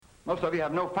Most of you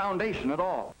have no foundation at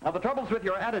all. Now, the trouble's with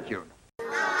your attitude.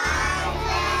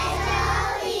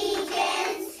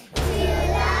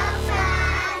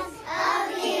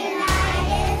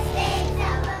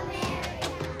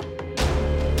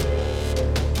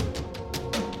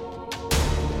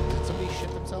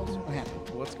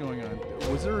 What's going on?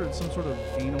 Was there some sort of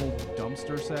anal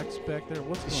dumpster sex back there?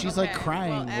 What's going on? She's like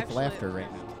crying with laughter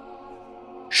right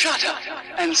now. Shut up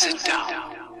and sit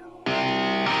down.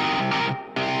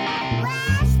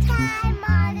 Last time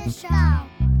on the show.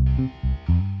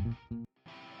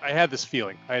 I had this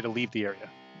feeling. I had to leave the area.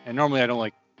 And normally I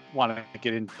don't want to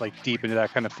get in deep into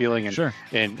that kind of feeling and, Sure.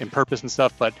 and purpose and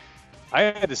stuff, but I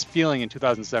had this feeling in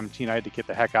 2017 I had to get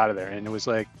the heck out of there. And it was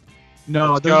like,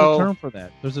 No, Let's there's go. a term for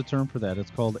that. There's a term for that. It's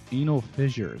called anal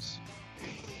fissures.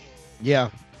 Yeah.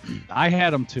 I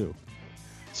had them too.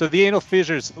 so the anal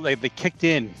fissures, they kicked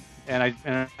in and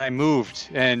I moved.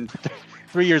 And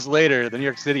 3 years later, the New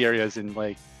York City area is in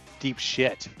deep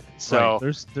shit. So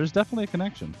Right. There's definitely a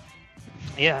connection.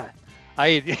 yeah,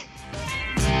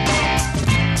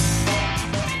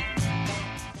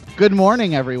 Good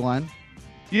morning, everyone.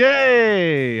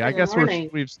 Yay! I Good guess morning.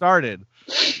 we've started.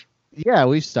 Yeah,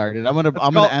 we started. I'm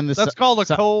gonna end this. That's called a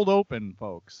cold open,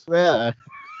 folks. Yeah.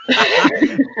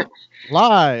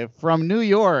 Live from New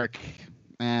York.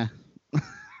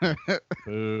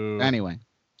 Boo. Anyway.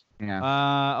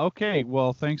 Yeah. Okay.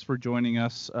 Well, thanks for joining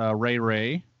us,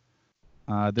 Ray.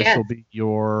 This Yes. will be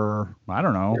your, I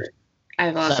don't know,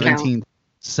 I've lost count. 17th.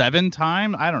 7th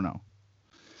time? I don't know.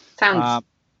 Sounds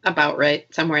about right.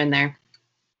 Somewhere in there.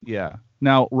 Yeah.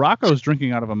 Now, Rocco's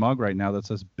drinking out of a mug right now that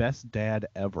says "Best Dad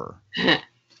Ever."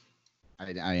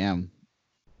 I am.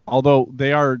 Although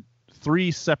they are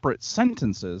 3 separate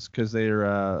sentences because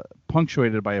they're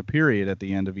punctuated by a period at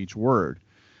the end of each word.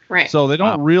 Right. So they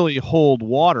don't really hold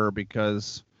water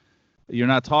because you're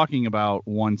not talking about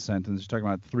one sentence. You're talking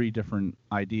about 3 different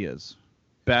ideas.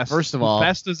 Best. First of all-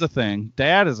 best is a thing,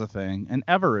 dad is a thing, and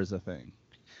ever is a thing.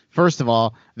 First of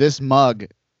all, this mug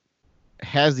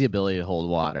has the ability to hold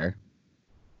water.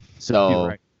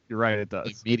 So You're right. It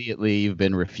does. immediately you've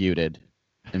been refuted.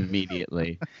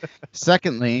 Immediately.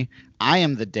 Secondly, I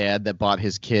am the dad that bought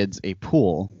his kids a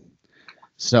pool.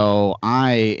 So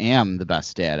I am the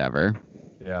best dad ever.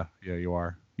 Yeah, you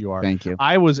are. You are. Thank you.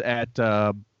 I was at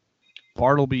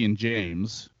Bartleby and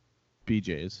James,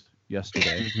 BJ's,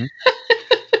 yesterday.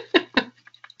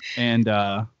 And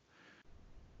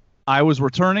I was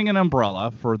returning an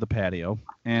umbrella for the patio,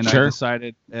 and Sure. I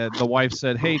decided, the wife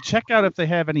said, hey, check out if they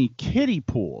have any kiddie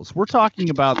pools. We're talking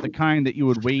about the kind that you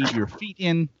would wade your feet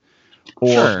in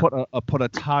or Sure. put a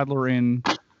toddler in,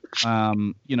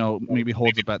 maybe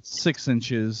holds about 6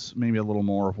 inches, maybe a little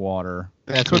more of water.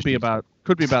 That's Could what be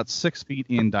she about 6 feet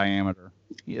in diameter.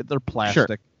 Yeah, they're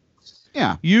plastic.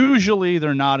 Yeah. Usually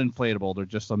they're not inflatable. They're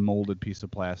just a molded piece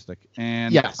of plastic.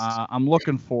 And Yes. I'm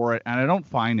looking for it, and I don't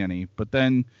find any. But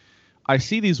then I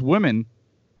see these women.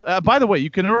 By the way, you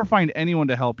can never find anyone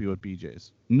to help you at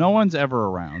BJ's. No one's ever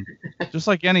around. Just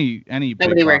like any big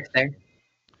Nobody box. works there.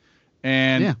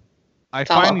 And Yeah. I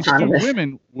It's all find these 2 autonomous.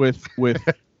 women with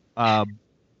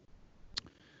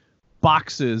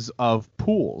boxes of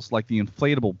pools, like the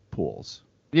inflatable pools.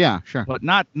 Yeah, sure. But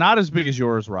not as big as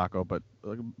yours, Rocco, but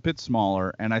a bit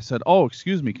smaller. And I said, oh,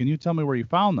 excuse me, can you tell me where you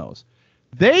found those?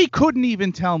 They couldn't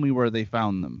even tell me where they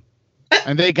found them.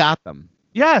 And they got them.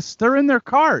 Yes, they're in their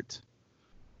cart.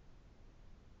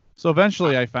 So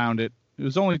eventually I found it. It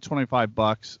was only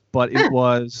 $25, but it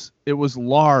was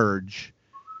large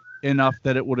enough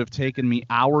that it would have taken me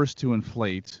hours to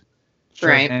inflate.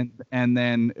 Right. And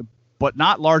then, but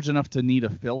not large enough to need a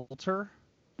filter.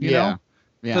 You know?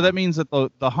 Yeah. So that means that the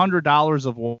 $100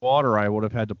 of water I would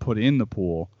have had to put in the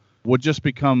pool would just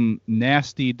become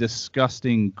nasty,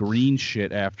 disgusting green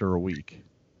shit after a week.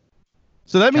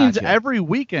 So that means Gotcha. every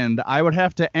weekend I would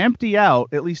have to empty out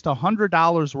at least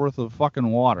 $100 worth of fucking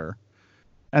water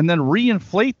and then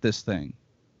reinflate this thing.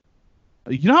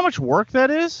 You know how much work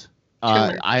that is?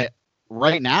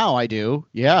 Right now I do.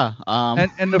 Yeah.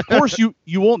 And of course you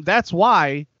won't. That's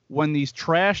why when these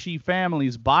trashy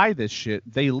families buy this shit,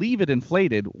 they leave it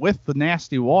inflated with the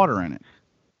nasty water in it.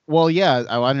 Well, yeah,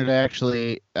 I wanted to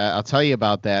actually, I'll tell you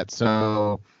about that.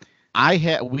 So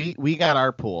we got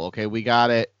our pool. Okay. We got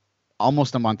it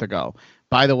almost a month ago.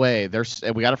 By the way,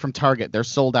 we got it from Target. They're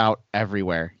sold out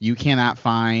everywhere. You cannot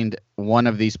find one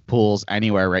of these pools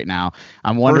anywhere right now.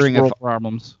 I'm wondering First world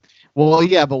problems. Well,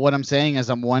 yeah, but what I'm saying is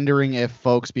I'm wondering if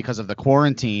folks, because of the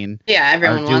quarantine. Yeah,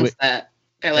 everyone do wants it- that.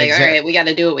 They're like, all right, we got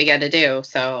to do what we got to do.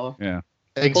 So Yeah.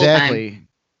 Exactly.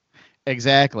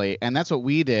 Exactly. And that's what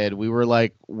we did. We were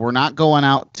like, we're not going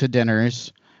out to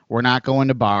dinners. We're not going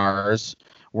to bars.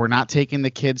 We're not taking the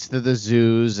kids to the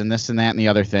zoos and this and that and the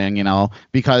other thing,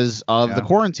 because of the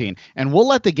quarantine. And we'll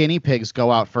let the guinea pigs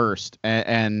go out first,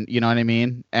 and you know what I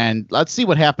mean? And let's see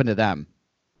what happened to them,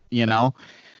 Right.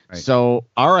 So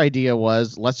our idea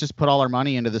was, let's just put all our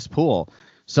money into this pool.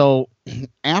 So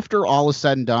after all is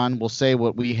said and done, we'll say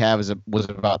what we have was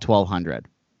about $1,200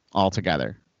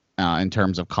 altogether in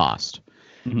terms of cost.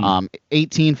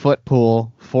 18-foot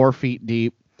pool, 4 feet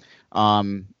deep.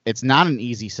 It's not an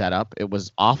easy setup. It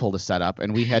was awful to set up,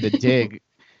 and we had to dig.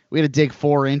 We had to dig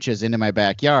 4 inches into my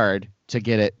backyard to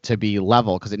get it to be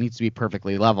level, because it needs to be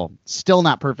perfectly level. Still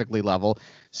not perfectly level.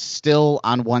 Still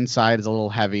on one side is a little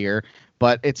heavier,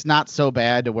 but it's not so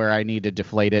bad to where I need to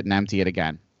deflate it and empty it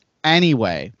again.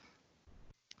 Anyway,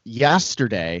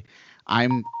 yesterday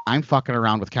I'm fucking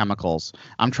around with chemicals.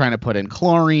 I'm trying to put in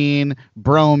chlorine,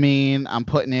 bromine. I'm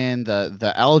putting in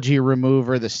the algae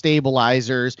remover, the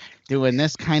stabilizers, doing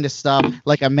this kind of stuff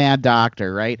like a mad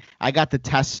doctor, right? I got the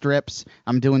test strips.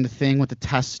 I'm doing the thing with the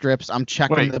test strips. I'm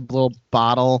checking the little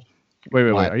bottle. Wait.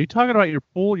 Are you talking about your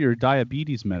pool, your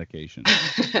diabetes medication?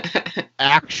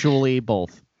 Actually,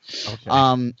 both.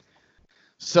 Okay.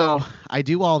 So I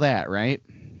do all that, right?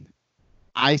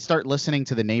 I start listening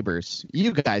to the neighbors.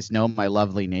 You guys know my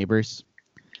lovely neighbors.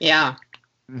 Yeah.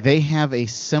 They have a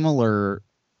similar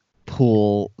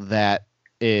pool that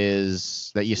you're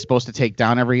supposed to take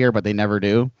down every year, but they never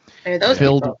do. Are those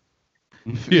filled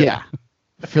with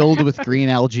green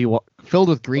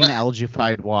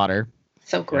algaeified water.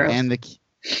 So gross. And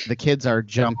the kids are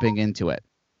jumping into it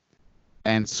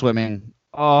and swimming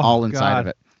all inside of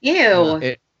it.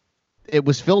 Ew. It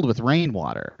was filled with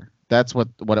rainwater. That's what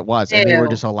it was. And they were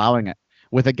just allowing it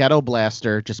with a ghetto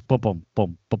blaster, just boom, boom,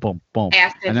 boom, boom, boom, boom.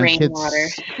 Acid rainwater.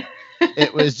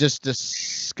 It was just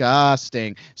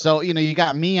disgusting. So, you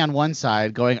got me on one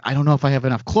side going, I don't know if I have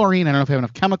enough chlorine. I don't know if I have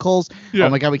enough chemicals. Yeah. Oh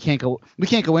my God, we can't go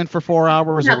in for 4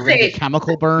 hours or we're going to get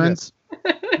chemical burns.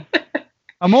 Yeah.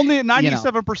 I'm only at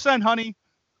 97%, honey.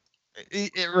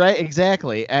 Right,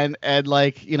 exactly. And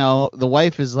the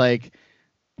wife is like,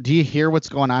 do you hear what's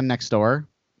going on next door?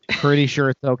 Pretty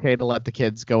sure it's okay to let the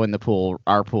kids go in the pool,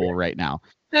 our pool right now.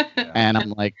 And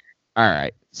I'm like, all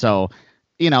right. So,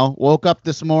 woke up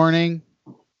this morning,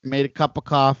 made a cup of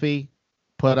coffee,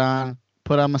 put on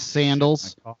my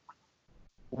sandals,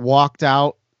 walked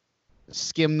out,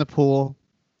 skimmed the pool,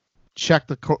 checked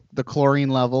the chlorine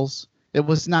levels. It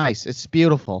was nice. It's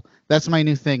beautiful. That's my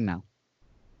new thing now.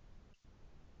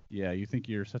 Yeah, you think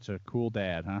you're such a cool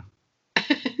dad, huh?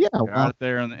 Yeah, you're out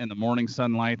there in the morning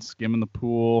sunlight, skimming the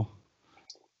pool.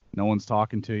 No one's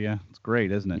talking to you. It's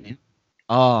great, isn't it?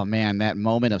 Oh man, that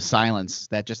moment of silence.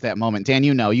 That moment. Dan,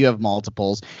 you have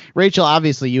multiples. Rachel,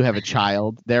 obviously you have a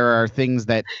child. There are things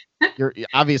that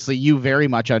you very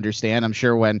much understand. I'm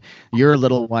sure when your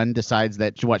little one decides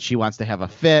that what she wants to have a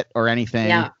fit or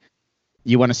anything,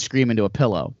 you want to scream into a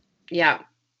pillow. Yeah.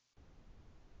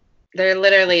 They're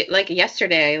literally, like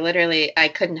yesterday, I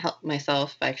couldn't help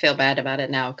myself. I feel bad about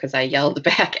it now because I yelled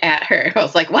back at her. I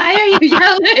was like, why are you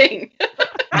yelling?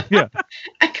 Yeah.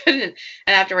 I couldn't.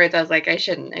 And afterwards, I was like, I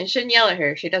shouldn't yell at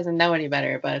her. She doesn't know any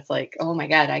better. But it's like, oh my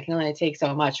God, I can only take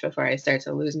so much before I start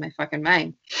to lose my fucking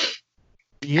mind.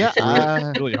 Yeah.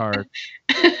 It's really hard.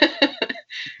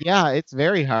 Yeah, it's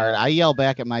very hard. I yell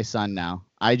back at my son now.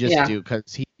 I just do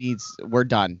because we're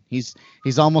done. He's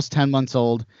almost 10 months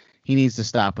old. He needs to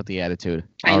stop with the attitude.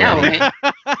 I know, right?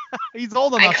 He's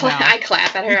old enough now. I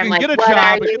clap at her. I'm like, get a what job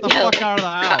are and you get the fuck out of the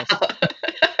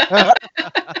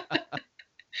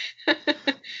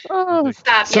house.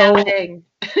 Stop yelling.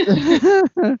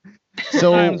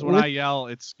 Sometimes when I yell,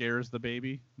 it scares the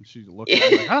baby. And she looks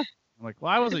at me like, huh? I'm like,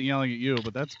 well, I wasn't yelling at you,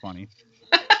 but that's funny.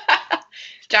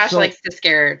 Josh likes to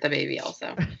scare the baby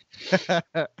also.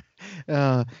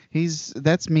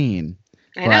 That's mean.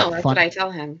 I know. That's what I tell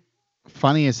him.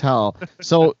 Funny as hell.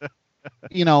 So,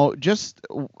 just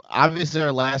obviously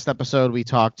our last episode, we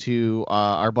talked to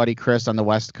our buddy Chris on the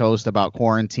West Coast about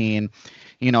quarantine.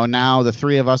 Now the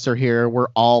three of us are here. We're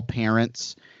all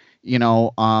parents.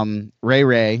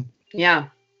 Ray. Yeah.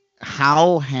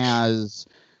 How has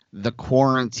the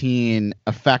quarantine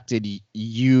affected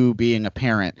you being a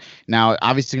parent? Now,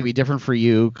 obviously, it's going to be different for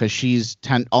you because she's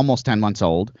almost 10 months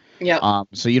old. Yeah.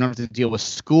 So you don't have to deal with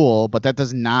school, but that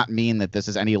does not mean that this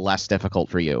is any less difficult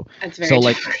for you. That's very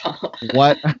difficult.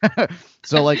 What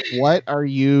are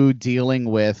you dealing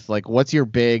with? Like, what's your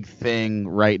big thing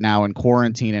right now in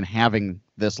quarantine and having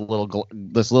this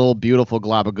little beautiful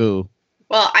glob of goo?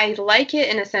 Well, I like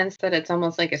it in a sense that it's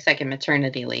almost like a second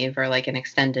maternity leave or like an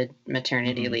extended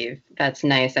maternity leave. That's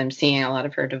nice. I'm seeing a lot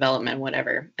of her development,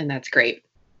 whatever, and that's great.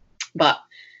 But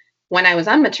when I was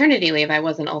on maternity leave, I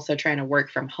wasn't also trying to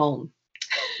work from home.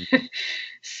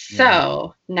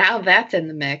 So now that's in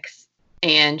the mix,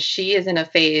 and she is in a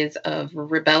phase of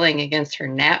rebelling against her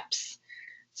naps.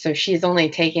 So she's only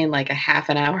taking like a half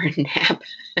an hour nap,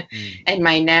 and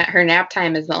her nap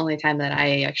time is the only time that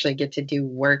I actually get to do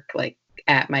work like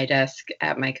at my desk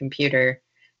at my computer.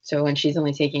 So when she's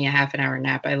only taking a half an hour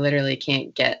nap, I literally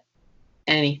can't get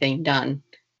anything done.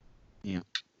 Yeah.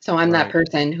 So I'm that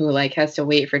person who like has to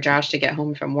wait for Josh to get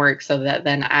home from work so that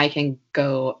then I can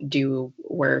go do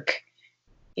work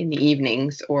in the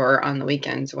evenings or on the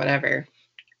weekends, whatever.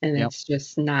 And it's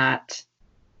just not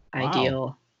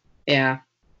ideal. Yeah.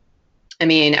 I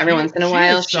mean, every once in a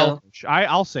while she'll... Selfish.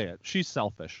 I'll say it. She's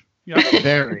selfish. Yep.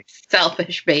 Very.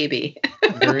 Selfish baby.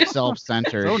 Very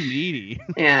self-centered. So needy.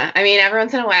 Yeah. I mean, every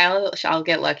once in a while I'll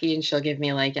get lucky and she'll give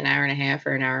me like an hour and a half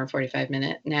or an hour and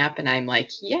 45-minute nap. And I'm like,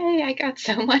 yay, I got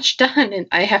so much done. And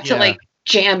I have to like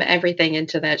jam everything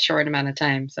into that short amount of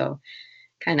time. So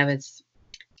kind of it's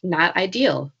not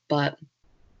ideal, but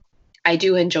I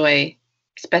do enjoy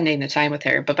spending the time with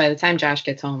her. But by the time Josh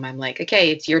gets home, I'm like, okay,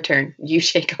 it's your turn. You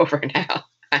take over now.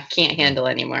 I can't handle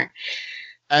anymore.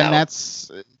 And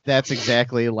that's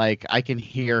exactly like I can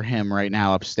hear him right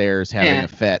now upstairs having a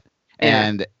fit.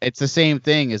 And it's the same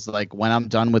thing as like when I'm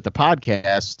done with the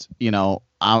podcast, you know,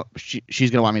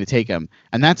 she's going to want me to take him.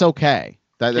 And that's okay.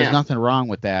 There's nothing wrong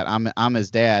with that. I'm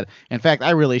his dad. In fact,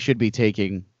 I should be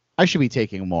taking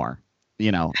more,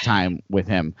 you know, time with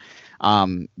him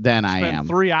than I am.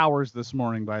 3 hours this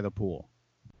morning by the pool.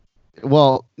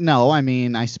 Well, no, I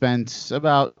mean, I spent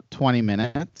about 20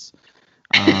 minutes.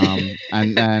 And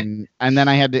then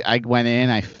I went in,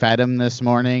 I fed him this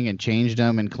morning and changed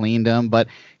him and cleaned him. But,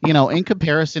 you know, in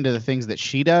comparison to the things that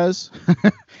she does,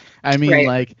 I mean,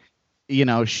 like, you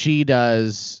know, she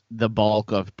does the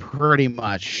bulk of pretty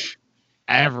much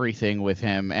everything with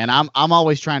him. And I'm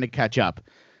always trying to catch up.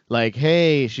 Like,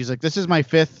 hey, she's like, this is my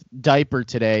 5th diaper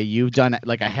today. You've done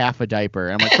like a half a diaper.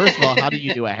 And I'm like, first of all, how do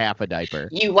you do a half a diaper?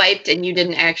 You wiped and you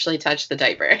didn't actually touch the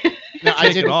diaper. No,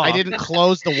 I didn't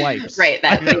close the wipes. Right.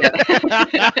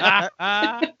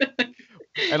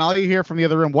 And all you hear from the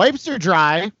other room, wipes are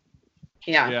dry.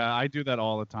 Yeah. Yeah, I do that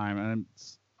all the time, and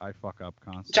I fuck up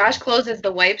constantly. Josh closes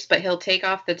the wipes, but he'll take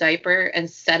off the diaper and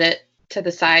set it to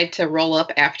the side to roll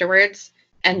up afterwards,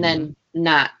 and then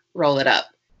not roll it up.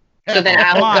 So then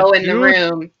I'll go in the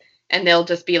room, and there'll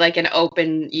just be like an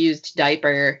open used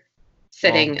diaper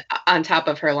sitting on top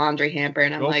of her laundry hamper,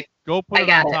 and I'm like, go put it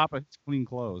on top of his clean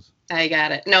clothes. I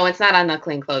got it. No, it's not on the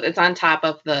clean clothes. It's on top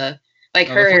of the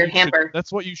her hamper.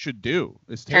 That's what you should do.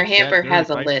 Is take her hamper has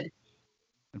a lid.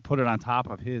 And put it on top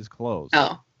of his clothes.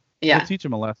 Oh, yeah. I'll teach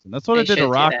him a lesson. That's what I did to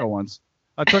Rocco once.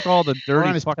 I took all the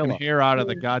dirty fucking hair out of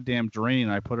the goddamn drain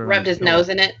and I put it rubbed his nose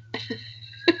in it.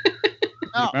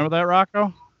 Remember that,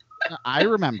 Rocco? I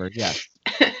remembered, yes.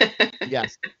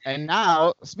 Yes. And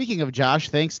now, speaking of Josh,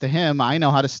 thanks to him, I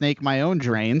know how to snake my own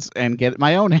drains and get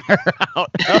my own hair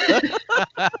out.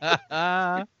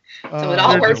 So it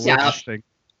all works out.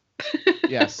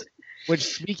 Yes. Which,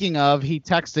 speaking of, he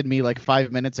texted me like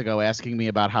 5 minutes ago asking me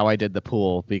about how I did the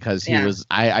pool because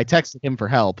I texted him for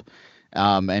help.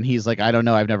 And he's like, I don't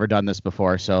know, I've never done this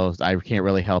before, so I can't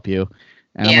really help you.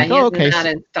 And I'm like, he has not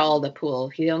installed a pool.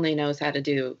 He only knows how to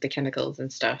do the chemicals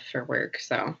and stuff for work.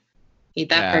 So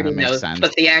that part he knows. Sense.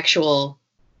 But the actual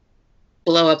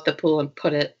blow up the pool and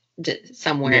put it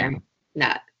somewhere,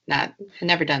 I've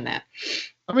never done that.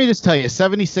 Let me just tell you,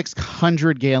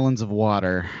 7,600 gallons of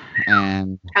water.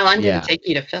 And how long did it take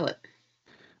you to fill it?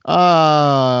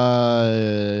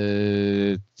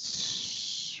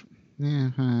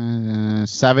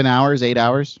 7 hours, 8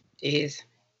 hours. Jeez.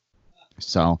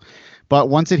 So, but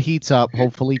once it heats up,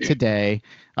 hopefully today,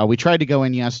 we tried to go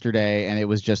in yesterday and it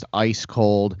was just ice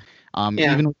cold,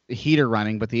 even with the heater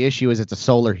running. But the issue is it's a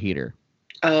solar heater.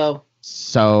 Oh.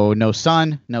 So no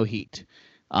sun, no heat.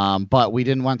 But we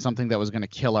didn't want something that was going to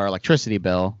kill our electricity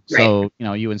bill. Right. So,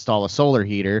 you install a solar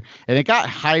heater and it got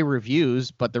high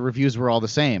reviews, but the reviews were all the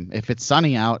same. If it's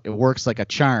sunny out, it works like a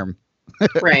charm.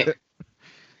 Right.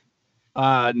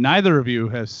 Neither of you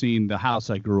has seen the house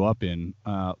I grew up in,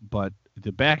 but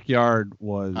the backyard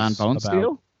was on Bone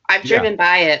Steel. I've driven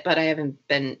by it, but I haven't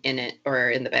been in it or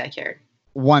in the backyard.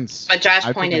 Once. But Josh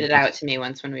pointed it out to me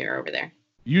once when we were over there.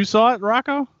 You saw it,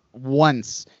 Rocco?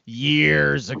 Once,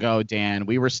 years ago, Dan.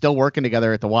 We were still working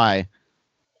together at the Y.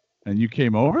 And you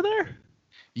came over there?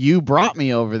 You brought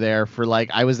me over there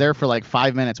I was there for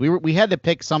 5 minutes. We had to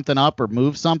pick something up or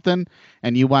move something,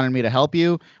 and you wanted me to help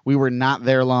you. We were not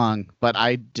there long, but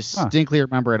I distinctly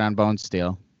remember it on Bone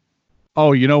Steel.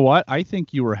 Oh, you know what? I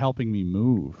think you were helping me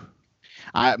move.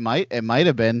 It might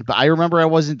have been, but I remember I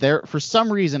wasn't there for some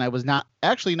reason. I was not.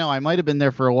 Actually, no, I might have been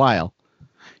there for a while.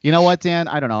 You know what, Dan?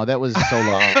 I don't know. That was so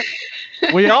low.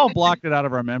 We all blocked it out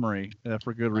of our memory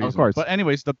for good reason. Of course. But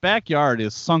anyways, the backyard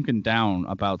is sunken down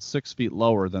about 6 feet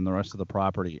lower than the rest of the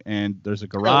property, and there's a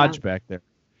garage back there,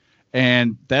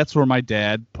 and that's where my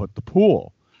dad put the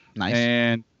pool. Nice.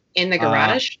 And In the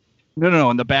garage? no,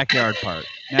 in the backyard part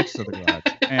next to the garage.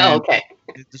 And Oh, okay.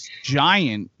 this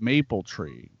giant maple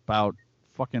tree, about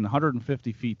fucking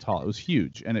 150 feet tall. It was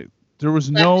huge, and there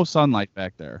was no sunlight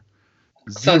back there.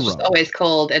 So it's just always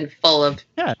cold and full of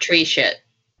tree shit.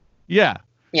 Yeah.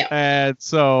 Yeah. And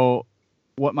so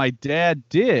what my dad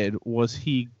did was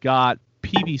he got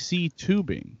PVC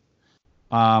tubing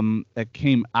that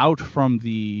came out from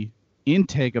the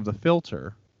intake of the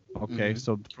filter. Okay.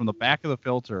 So from the back of the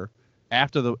filter,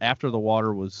 after the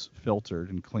water was filtered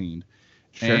and cleaned,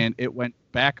 and it went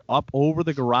back up over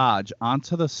the garage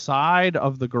onto the side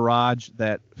of the garage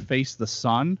that faced the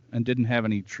sun and didn't have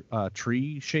any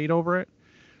tree shade over it,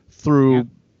 through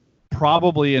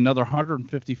probably another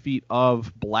 150 feet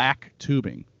of black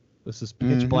tubing. This is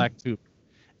pitch black tubing.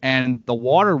 And the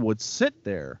water would sit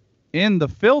there in the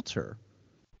filter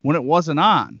when it wasn't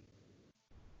on.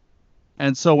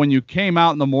 And so when you came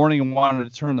out in the morning and wanted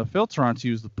to turn the filter on to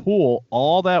use the pool,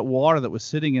 all that water that was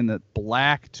sitting in that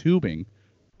black tubing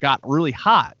got really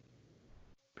hot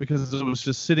because it was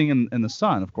just sitting in the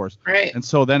sun, of course. Right. And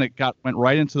so then it went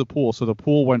right into the pool. So the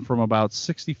pool went from about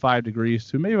 65 degrees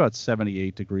to maybe about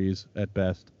 78 degrees at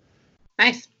best.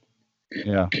 Nice.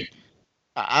 Yeah.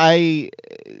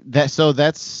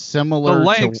 That's similar. The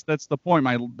lengths, that's the point.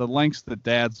 The lengths that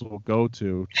dads will go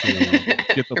to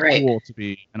get the pool to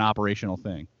be an operational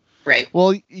thing. Right.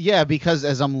 Well, yeah, because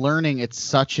as I'm learning, it's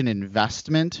such an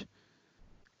investment.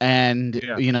 And,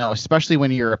 especially when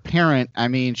you're a parent, I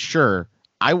mean, sure,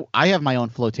 I have my own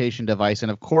flotation device,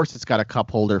 and of course it's got a cup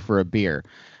holder for a beer.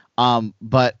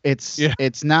 But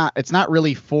it's not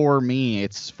really for me.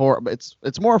 It's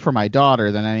more for my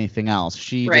daughter than anything else.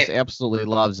 She just absolutely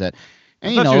loves it.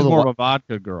 And I thought she was more of a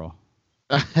vodka girl.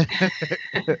 I'm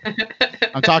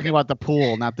talking about the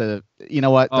pool, not the. You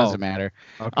know what? Doesn't matter.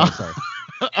 Okay, sorry.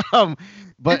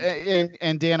 But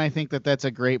and Dan, I think that's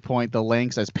a great point. The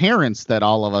lengths as parents that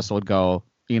all of us would go,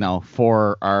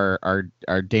 for our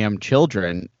damn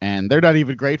children, and they're not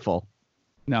even grateful.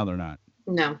 No, they're not.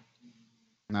 No.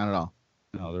 Not at all.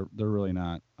 No, they're really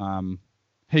not.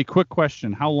 Hey, quick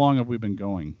question. How long have we been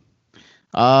going?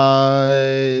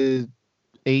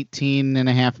 18 and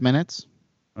a half minutes.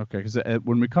 Okay, because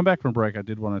when we come back from break, I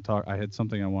did want to talk. I had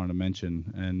something I wanted to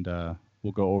mention, and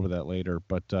we'll go over that later.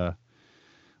 But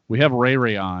we have Ray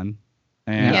Ray on,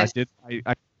 and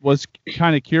I was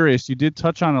kind of curious. You did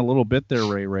touch on a little bit there,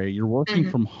 Ray Ray. You're working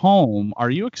from home. Are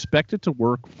you expected to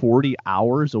work 40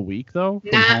 hours a week though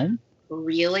from home?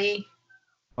 Really?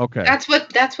 Okay. That's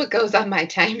what goes on my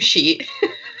timesheet.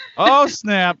 Oh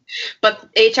snap! But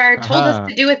HR told us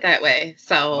to do it that way.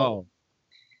 So,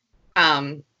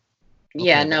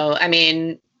 yeah, no. I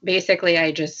mean, basically,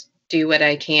 I just do what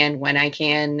I can when I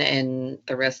can, and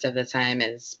the rest of the time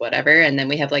is whatever. And then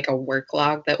we have like a work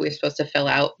log that we're supposed to fill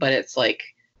out, but it's like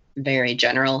very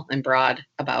general and broad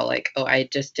about like, oh, I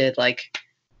just did like,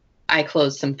 I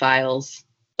closed some files.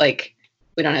 Like,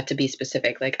 we don't have to be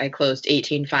specific. Like, I closed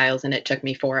 18 files and it took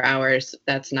me 4 hours.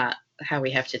 That's not how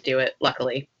we have to do it,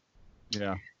 luckily.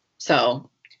 Yeah. So,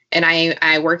 and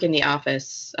I work in the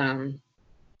office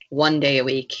 1 day a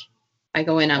week. I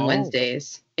go in on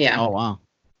Wednesdays. Yeah. Oh, wow.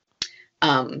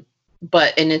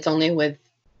 But it's only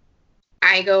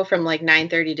I go from like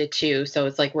 9:30 to 2. So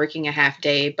it's like working a half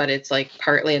day, but it's like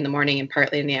partly in the morning and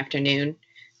partly in the afternoon.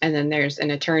 And then there's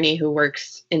an attorney who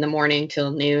works in the morning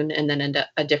till noon. And then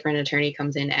a different attorney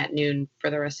comes in at noon for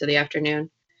the rest of the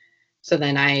afternoon. So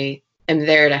then I am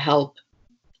there to help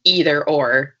either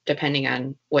or, depending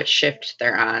on what shift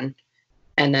they're on.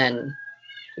 And then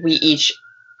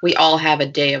we all have a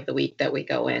day of the week that we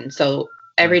go in. So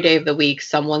every day of the week,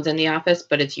 someone's in the office,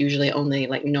 but it's usually only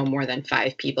like no more than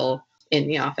 5 people in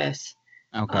the office.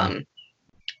 Okay.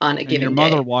 On a given your day.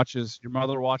 mother watches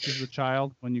the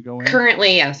child when you go in?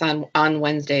 Currently, yes, on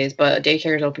Wednesdays, but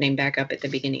daycare is opening back up at the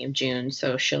beginning of June,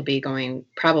 so she'll be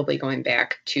probably going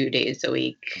back 2 days a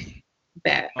week.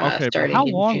 Okay, but how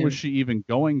long was she even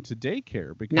going to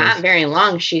daycare? Because not very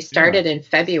long. She started in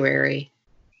February,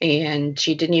 and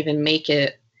she didn't even make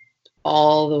it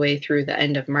all the way through the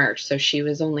end of March. So she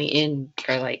was only in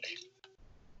for like,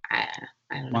 I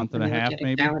don't know, month and a half,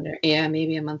 maybe. Yeah,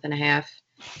 maybe a month and a half.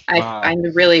 I'm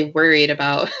really worried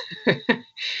about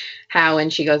how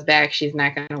when she goes back, she's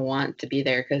not going to want to be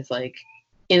there because, like,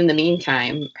 in the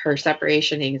meantime, her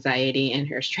separation anxiety and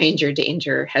her stranger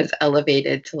danger has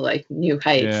elevated to like new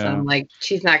heights. Yeah. So I'm like,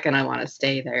 she's not going to want to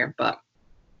stay there. But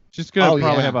She's gonna Oh,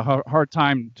 probably yeah. have a hard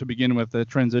time to begin with. The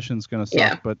transition's gonna suck,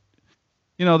 Yeah. but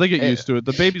they get used to it.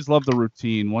 The babies love the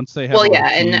routine. Once they have Well, a yeah,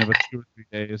 routine and of 2 or 3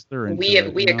 days, they're into we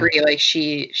it. we agree. Like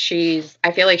she's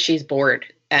I feel like she's bored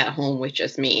at home with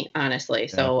just me, honestly.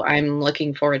 So I'm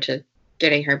looking forward to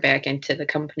getting her back into the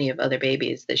company of other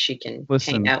babies that she can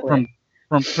Listen, hang out with.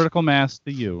 from critical mass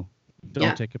to you, don't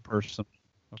Yeah. take it personally.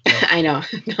 Okay? I know.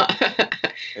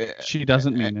 She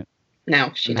doesn't mean it.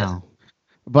 No, she doesn't. No.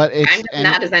 But it's I'm just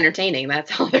not as entertaining.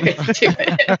 That's all there is to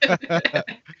it.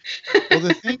 well,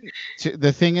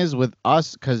 the thing is with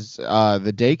us, because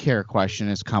the daycare question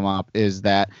has come up, is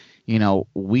that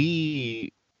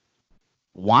we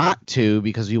want to,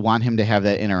 because we want him to have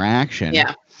that interaction.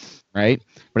 Yeah. Right.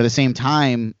 But at the same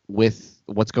time, with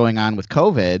what's going on with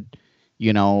COVID,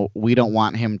 we don't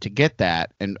want him to get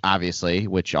that, and obviously,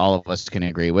 which all of us can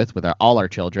agree with all our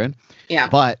children. Yeah.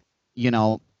 But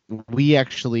we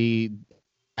actually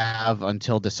have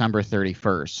until December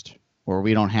 31st, where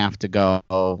we don't have to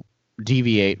go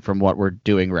deviate from what we're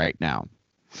doing right now.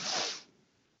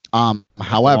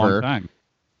 However,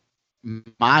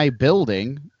 my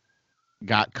building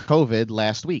got COVID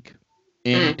last week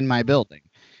in my building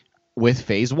with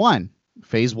phase 1.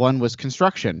 Phase 1 was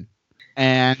construction,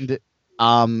 and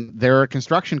they're a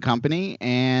construction company,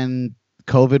 and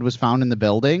COVID was found in the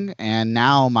building, and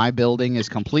now my building is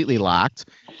completely locked.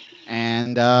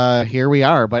 And here we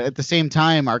are. But at the same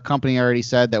time, our company already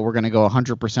said that we're going to go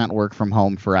 100% work from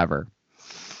home forever.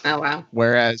 Oh, wow.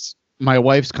 Whereas my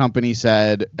wife's company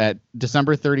said at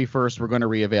December 31st, we're going to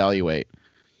reevaluate,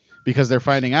 because they're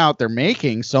finding out they're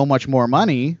making so much more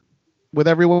money with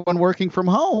everyone working from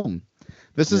home.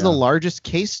 This is the largest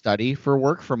case study for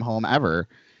work from home ever.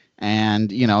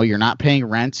 And, you're not paying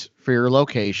rent for your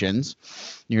locations.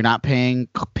 You're not paying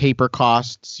paper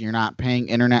costs. You're not paying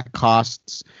internet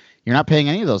costs. You're not paying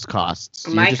any of those costs.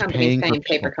 My You're just company's paying paying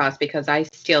paper costs because I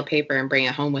steal paper and bring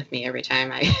it home with me every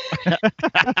time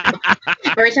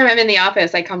every time I'm in the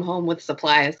office. I come home with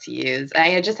supplies to use.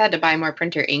 I just had to buy more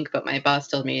printer ink, but my boss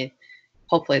told me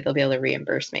hopefully they'll be able to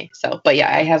reimburse me. So, but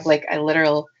yeah, I have like a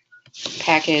literal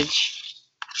package.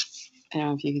 I don't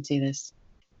know if you can see this.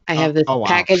 I have this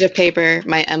package of paper,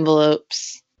 my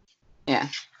envelopes. Yeah.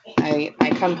 I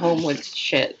come home with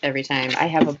shit every time. I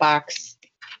have a box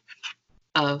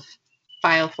of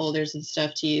file folders and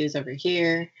stuff to use over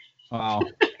here. Wow.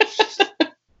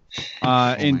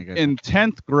 In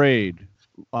 10th grade,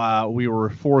 we were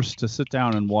forced to sit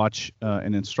down and watch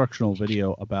an instructional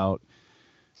video about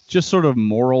just sort of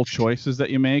moral choices that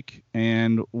you make.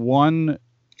 And one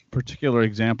particular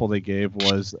example they gave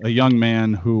was a young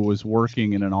man who was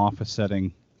working in an office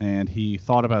setting, and he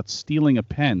thought about stealing a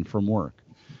pen from work.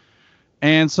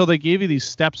 And so they gave you these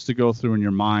steps to go through in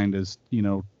your mind as,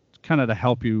 kind of to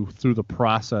help you through the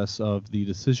process of the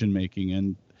decision making.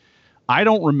 And I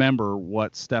don't remember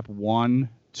what step 1,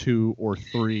 2, or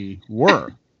 3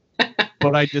 were,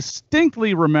 but I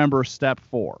distinctly remember step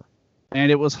 4. And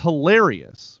it was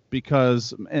hilarious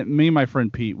because me and my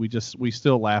friend Pete, we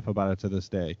still laugh about it to this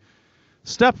day.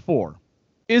 Step 4,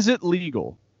 is it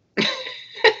legal?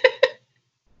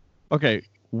 Okay,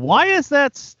 why is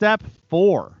that step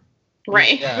 4?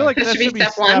 Right. I feel like that should be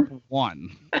step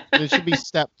 1. It should be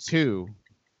step 2.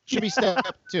 Should be step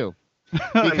 2.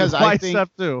 Because why I think step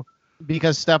 2?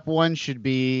 Because step 1 should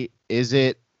be, is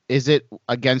it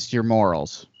against your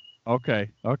morals? Okay.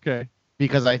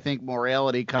 Because I think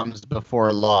morality comes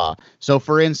before law. So,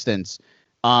 for instance,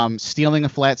 stealing a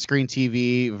flat screen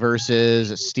TV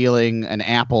versus stealing an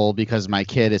apple because my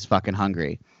kid is fucking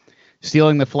hungry.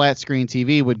 Stealing the flat screen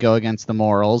TV would go against the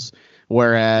morals,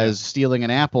 whereas stealing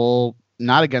an apple,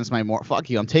 not against my moral. Fuck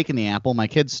you, I'm taking the apple. My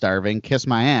kid's starving. Kiss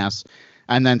my ass.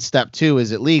 And then step 2,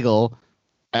 is it legal?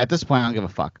 At this point, I don't give a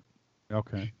fuck.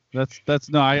 Okay. That's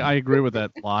no, I agree with that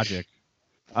logic.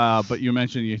 But you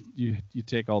mentioned you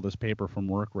take all this paper from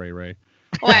work, Ray. Well,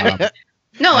 I'm not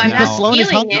stealing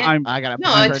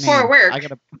it. It's for work.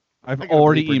 I've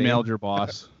already emailed your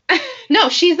boss. No,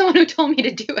 she's the one who told me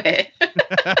to do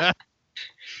it.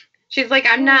 She's like,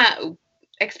 I'm not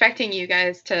expecting you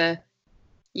guys to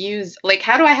use, like,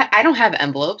 how do I don't have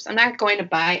envelopes. I'm not going to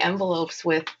buy envelopes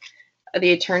with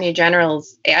the Attorney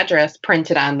General's address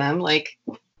printed on them. Like,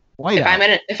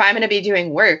 if I'm gonna be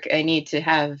doing work, I need to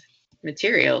have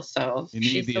materials. So you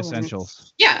need the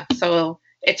essentials. Yeah, so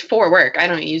it's for work. I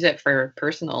don't use it for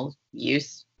personal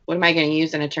use. What am I going to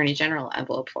use an Attorney General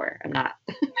envelope for? I'm not.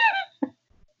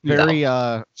 Very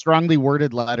strongly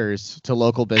worded letters to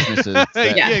local businesses.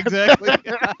 Yeah, exactly.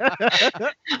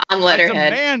 On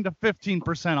letterhead. Demand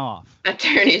 15% off.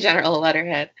 Attorney General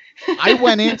letterhead. I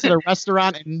went into the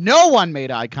restaurant and no one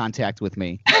made eye contact with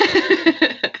me.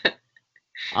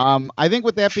 I think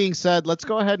with that being said, let's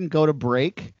go ahead and go to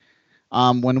break.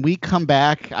 When we come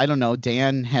back, I don't know,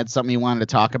 Dan had something he wanted to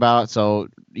talk about, so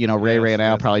Ray and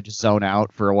I'll probably just zone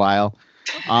out for a while.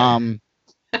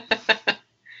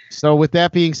 So with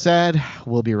that being said,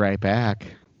 we'll be right back.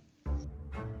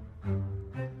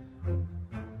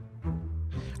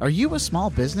 Are you a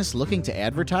small business looking to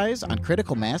advertise on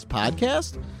Critical Mass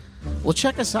Podcast? Well,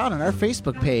 check us out on our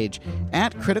Facebook page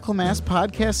at Critical Mass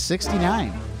Podcast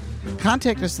 69.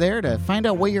 Contact us there to find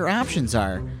out what your options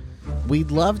are.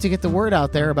 We'd love to get the word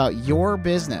out there about your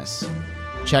business.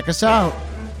 Check us out.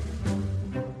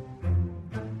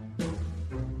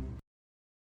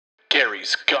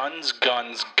 Gary's Guns.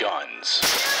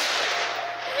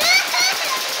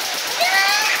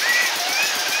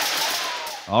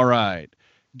 All right.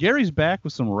 Gary's back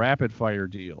with some rapid fire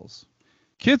deals.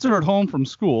 Kids are at home from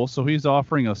school, so he's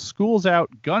offering a schools out,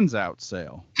 guns out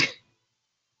sale.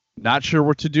 Not sure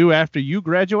what to do after you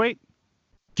graduate?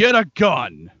 Get a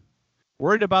gun.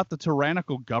 Worried about the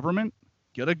tyrannical government?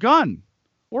 Get a gun.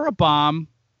 Or a bomb,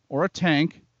 or a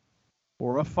tank,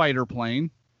 or a fighter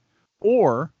plane,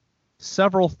 or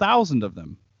several thousand of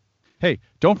them. Hey,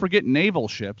 don't forget naval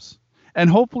ships. And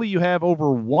hopefully you have over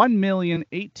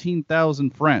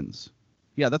 1,018,000 friends.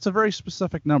 Yeah, that's a very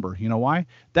specific number. You know why?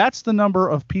 That's the number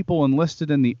of people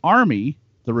enlisted in the Army,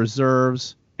 the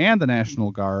Reserves, and the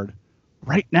National Guard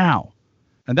right now.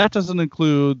 And that doesn't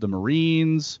include the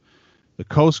Marines, the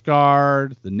Coast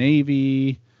Guard, the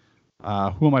Navy,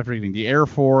 who am I forgetting? The Air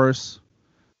Force.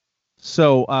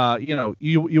 So,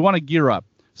 you want to gear up.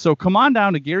 So come on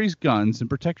down to Gary's Guns and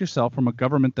protect yourself from a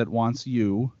government that wants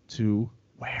you to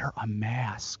wear a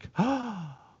mask.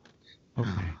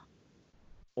 Okay.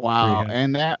 Wow,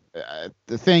 and that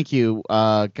thank you,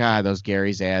 God, those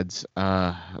Gary's ads.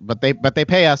 But they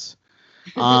pay us.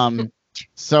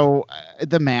 So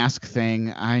the mask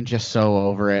thing, I'm just so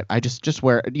over it. I just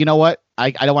wear. You know what?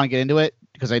 I don't want to get into it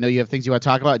because I know you have things you want to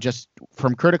talk about. Just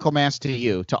from Critical Mass to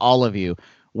you, to all of you,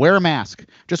 wear a mask.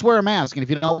 Just wear a mask. And if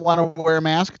you don't want to wear a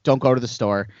mask, don't go to the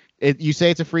store. You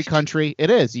say it's a free country. It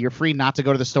is. You're free not to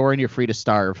go to the store, and you're free to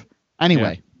starve.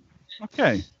 Anyway. Yeah.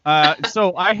 Okay.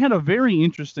 So I had a very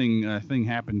interesting thing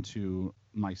happen to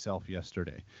myself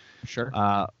yesterday. Sure.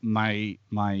 My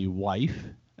wife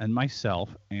and myself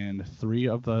and three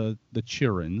of the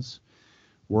childrens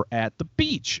were at the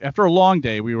beach. After a long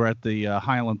day, we were at the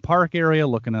Highland Park area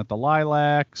looking at the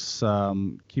lilacs,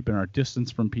 keeping our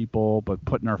distance from people, but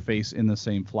putting our face in the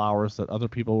same flowers that other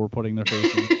people were putting their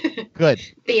face in. Good.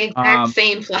 The exact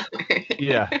same flower.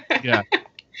 Yeah.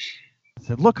 I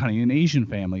said, look, honey, an Asian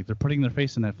family. They're putting their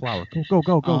face in that flower. Go.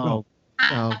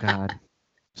 Oh, God.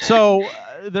 So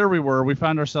there we were. We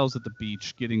found ourselves at the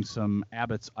beach getting some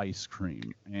Abbott's ice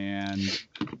cream. And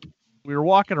we were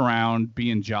walking around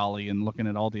being jolly and looking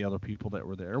at all the other people that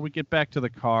were there. We get back to the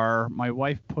car. My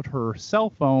wife put her cell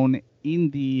phone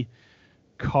in the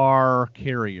car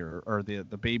carrier or the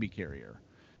baby carrier.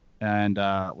 And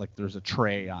there's a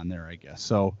tray on there, I guess.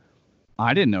 So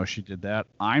I didn't know she did that.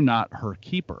 I'm not her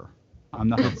keeper. I'm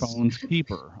not her phone's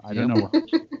keeper. I don't know where her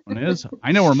phone is.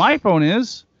 I know where my phone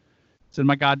is. It's in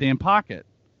my goddamn pocket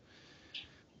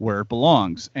where it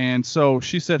belongs. And so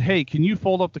she said, hey, can you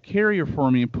fold up the carrier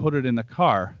for me and put it in the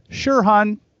car? Sure,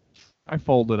 hon. I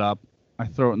fold it up. I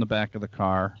throw it in the back of the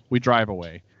car. We drive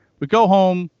away. We go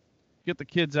home, get the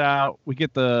kids out. We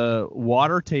get the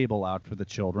water table out for the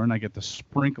children. I get the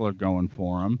sprinkler going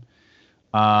for them.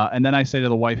 And then I say to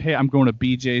the wife, hey, I'm going to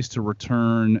BJ's to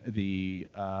return the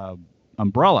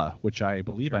umbrella, which I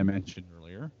believe I mentioned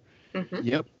earlier. Mm-hmm.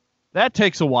 Yep. That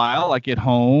takes a while. I get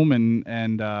home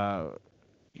and I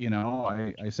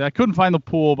said I couldn't find the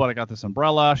pool, but I got this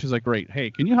umbrella. She's like, great.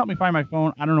 Hey, can you help me find my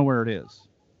phone? I don't know where it is.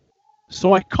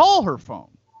 So I call her phone.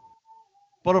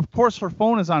 But of course, her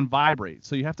phone is on vibrate.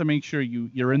 So you have to make sure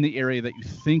you're in the area that you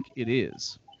think it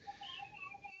is.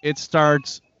 It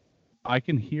starts. I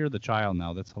can hear the child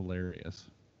now. That's hilarious.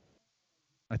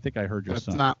 I think I heard your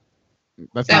son. That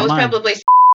was mine. Probably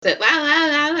la, la,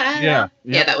 la, la. Yeah,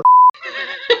 that was.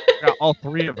 Yeah, all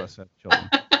three of us had children.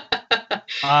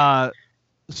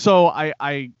 So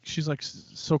she's like,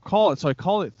 so call it. So I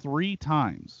called it 3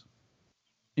 times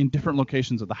in different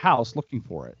locations of the house looking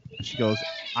for it. And she goes,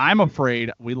 I'm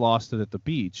afraid we lost it at the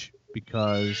beach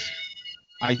because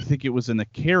I think it was in the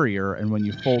carrier. And when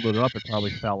you folded it up, it probably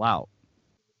fell out.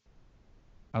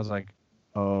 I was like,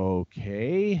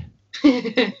 okay.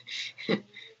 You're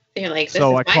like, this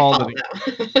so is I my called fault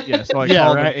it. now. Yeah, so I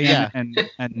called it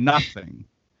and nothing.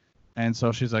 And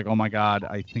so she's like, oh my God,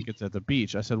 I think it's at the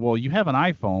beach. I said, well, you have an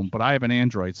iPhone, but I have an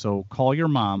Android. So call your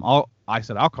mom. I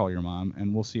said, I'll call your mom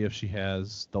and we'll see if she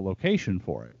has the location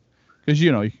for it. because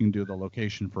you can do the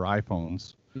location for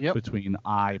iPhones Yep. between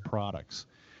products.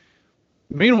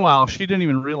 Meanwhile, she didn't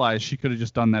even realize she could have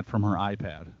just done that from her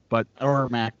iPad. But Or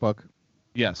MacBook.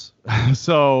 yes,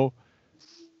 so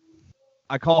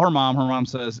I call her mom. Her mom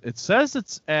says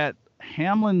it's at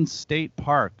Hamlin State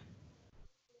Park.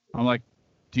 I'm like,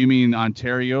 do you mean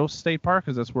Ontario State Park?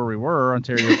 Because that's where we were,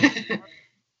 Ontario.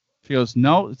 She goes,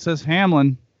 no, it says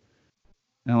Hamlin.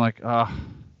 And I'm like,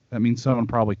 that means someone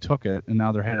probably took it and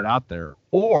now they're headed out there.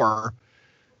 Or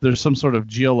there's some sort of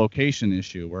geolocation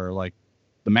issue where like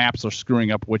the maps are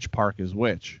screwing up which park is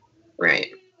which.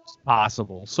 Right. It's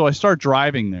possible. So I start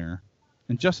driving there.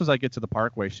 And just as I get to the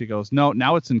parkway, she goes, no,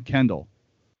 now it's in Kendall.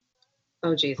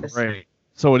 Oh, Jesus. Right.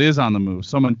 So it is on the move.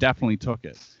 Someone definitely took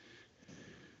it.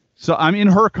 So I'm in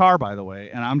her car, by the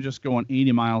way, and I'm just going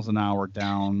 80 miles an hour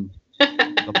down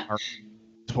the park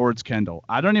towards Kendall.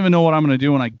 I don't even know what I'm going to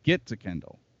do when I get to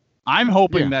Kendall. I'm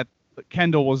hoping that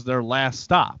Kendall was their last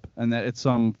stop and that it's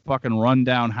some fucking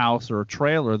rundown house or a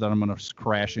trailer that I'm going to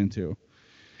crash into.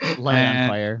 Light on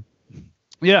fire.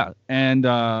 Yeah. And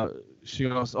she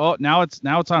goes, oh, now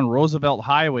it's on Roosevelt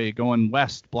Highway going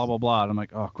west, blah, blah, blah. And I'm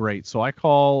like, oh, great. So I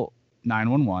call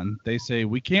 911. They say,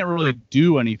 we can't really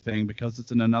do anything because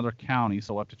it's in another county,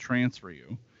 so we'll have to transfer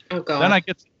you. Oh, God. Then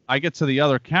I get to the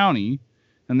other county,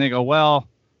 and they go, well,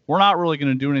 we're not really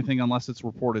going to do anything unless it's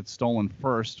reported stolen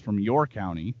first from your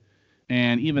county.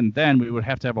 And even then, we would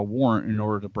have to have a warrant in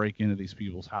order to break into these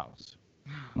people's house.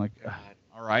 I'm like,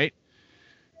 all right.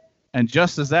 And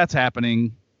just as that's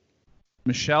happening,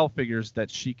 Michelle figures that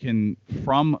she can,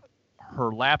 from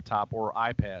her laptop or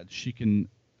iPad, she can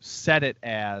set it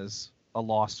as a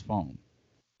lost phone.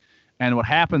 And what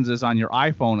happens is on your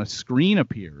iPhone, a screen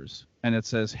appears and it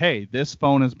says, hey, this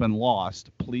phone has been lost.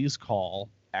 Please call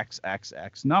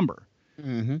XXX number.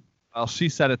 Mm-hmm. Well, she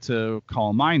set it to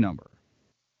call my number.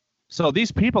 So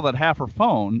these people that have her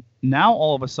phone, now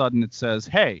all of a sudden it says,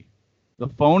 hey, the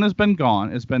phone has been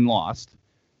lost.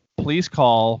 Please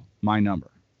call my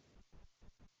number.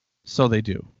 So they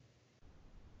do.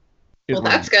 Well,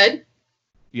 that's good.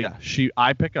 Yeah,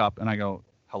 I pick up and I go,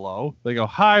 hello? They go,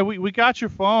 hi, we got your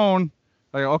phone.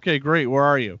 I go, okay, great, where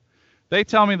are you? They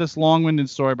tell me this long-winded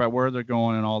story about where they're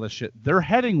going and all this shit. They're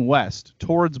heading west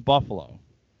towards Buffalo.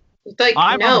 Like,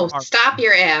 no, stop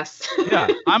your ass. Yeah,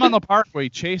 I'm on the parkway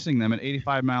chasing them at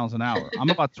 85 miles an hour. I'm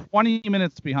about 20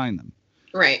 minutes behind them.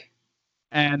 Right.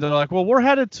 And they're like, well, we're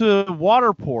headed to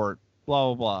Waterport,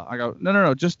 blah, blah, blah. I go,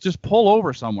 no, just pull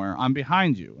over somewhere. I'm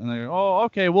behind you. And they go, oh,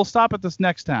 okay, we'll stop at this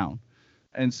next town.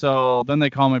 And so then they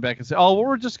call me back and say, oh, well,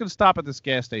 we're just going to stop at this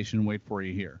gas station and wait for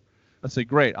you here. I say,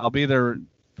 great, I'll be there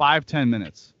 5-10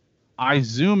 minutes. I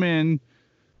zoom in.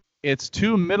 It's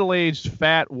two middle-aged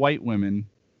fat white women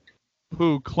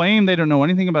who claim they don't know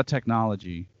anything about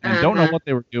technology and don't know what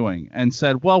they were doing and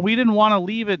said, well, we didn't want to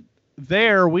leave it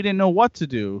there. We didn't know what to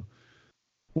do.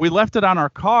 We left it on our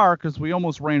car because we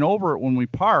almost ran over it when we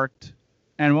parked.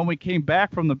 And when we came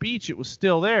back from the beach, it was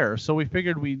still there. So we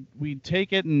figured we'd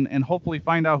take it and hopefully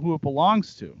find out who it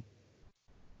belongs to.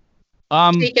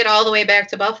 Take it all the way back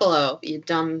to Buffalo, you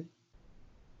dumb.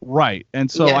 Right. And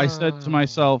so I said to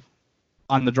myself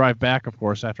on the drive back, of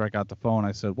course, after I got the phone,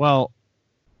 I said, well,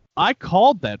 I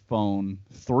called that phone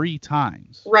 3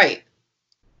 times. Right.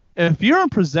 If you're in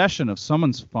possession of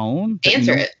someone's phone,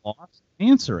 answer it.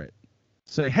 Answer it.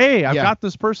 Say, hey, I've got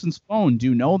this person's phone. Do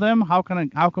you know them? How can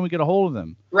we get a hold of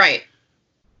them? Right.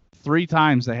 3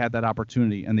 times they had that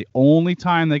opportunity, and the only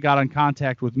time they got in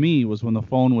contact with me was when the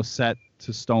phone was set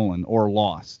to stolen or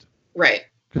lost. Right.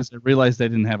 Because they realized they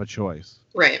didn't have a choice.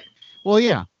 Right. Well,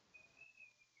 yeah.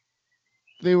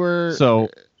 They were. So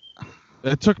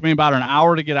it took me about an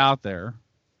hour to get out there,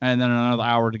 and then another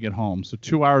hour to get home. So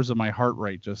 2 hours of my heart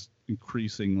rate just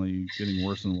increasingly getting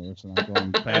worse and worse. And,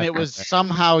 I'm going and it was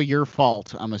somehow your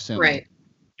fault, I'm assuming. Right.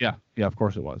 Yeah, of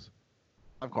course it was.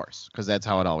 Of course, because that's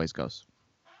how it always goes.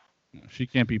 She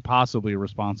can't be possibly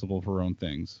responsible for her own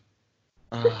things.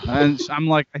 And I'm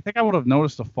like, I think I would have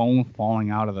noticed a phone falling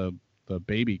out of the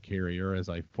baby carrier as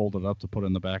I folded up to put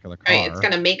in the back of the car. Right, it's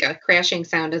going to make a crashing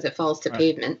sound as it falls to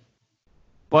pavement.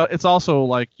 But it's also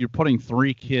like you're putting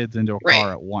 3 kids into a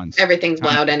car at once. Everything's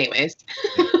loud anyways.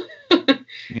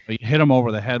 You hit them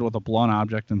over the head with a blunt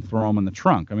object and throw them in the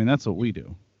trunk. I mean, that's what we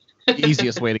do.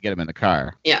 Easiest way to get them in the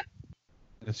car. Yeah.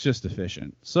 It's just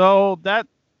efficient. So that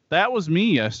was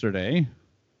me yesterday.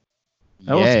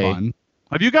 That was fun.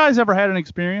 Have you guys ever had an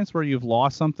experience where you've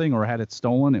lost something or had it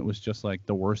stolen? It was just like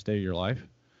the worst day of your life.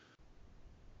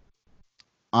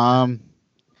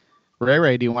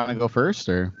 Ray, do you want to go first,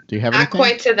 or do you have Not anything?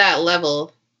 quite to that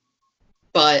level,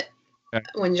 but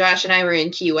when Josh and I were in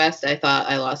Key West, I thought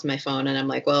I lost my phone, and I'm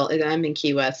like, well, if I'm in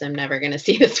Key West, I'm never gonna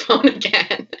see this phone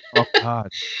again. Oh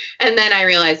God. And then I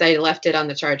realized I left it on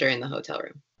the charger in the hotel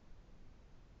room.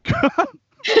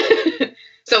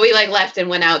 So we like left and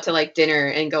went out to like dinner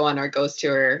and go on our ghost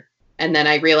tour. And then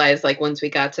I realized like once we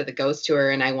got to the ghost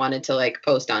tour and I wanted to like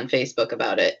post on Facebook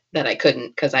about it, that I couldn't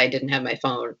because I didn't have my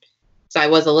phone. So I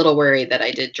was a little worried that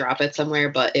I did drop it somewhere,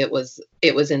 but it was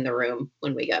in the room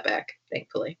when we got back,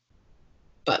 thankfully.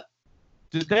 But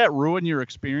did that ruin your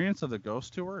experience of the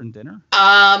ghost tour and dinner?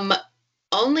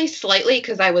 Only slightly,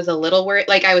 because I was a little worried.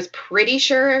 Like I was pretty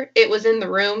sure it was in the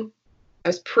room. I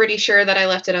was pretty sure that I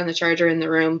left it on the charger in the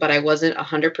room, but I wasn't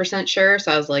 100% sure.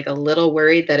 So I was like a little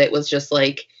worried that it was just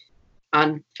like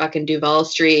on fucking Duval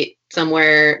Street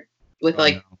somewhere with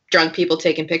drunk people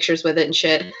taking pictures with it and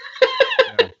shit.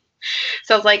 Yeah.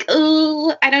 So I was like,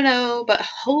 oh, I don't know, but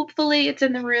hopefully it's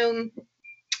in the room.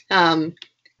 And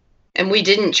we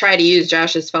didn't try to use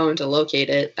Josh's phone to locate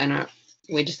it.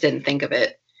 We just didn't think of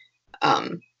it.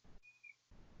 And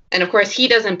of course he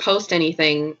doesn't post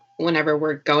anything whenever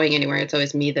we're going anywhere. It's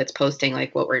always me that's posting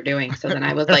like what we're doing. So then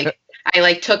I was like, I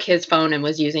like took his phone and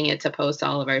was using it to post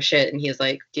all of our shit. And he was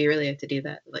like, do you really have to do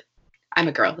that? Like, I'm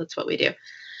a girl. That's what we do.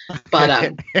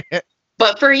 But,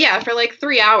 but for like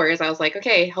 3 hours, I was like,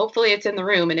 okay, hopefully it's in the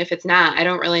room. And if it's not, I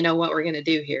don't really know what we're going to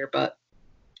do here, but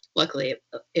luckily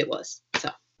it was. So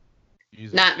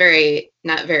Jesus. Not very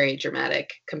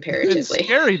dramatic comparatively. It's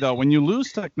scary though when you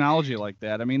lose technology like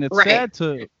that. I mean, it's Right. sad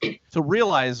to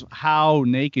realize how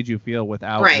naked you feel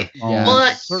without Right. your phone. Yeah. Well,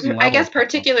 At a certain I level. guess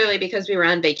particularly because we were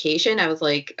on vacation, I was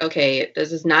like, okay,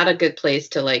 this is not a good place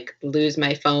to like lose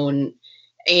my phone.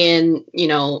 And, you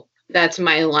know, that's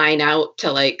my line out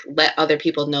to like let other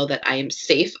people know that I am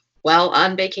safe while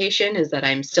on vacation, is that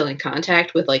I'm still in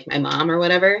contact with like my mom or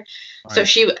whatever. So Right.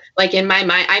 she, like in my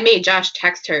mind, I made Josh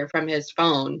text her from his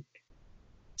phone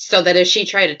so that if she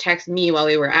tried to text me while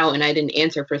we were out and I didn't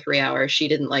answer for 3 hours, she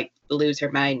didn't like lose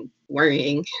her mind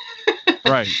worrying.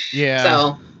 Right. Yeah.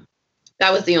 So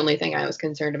that was the only thing I was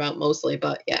concerned about mostly.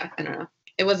 But yeah, I don't know.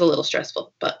 It was a little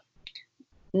stressful, but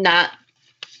not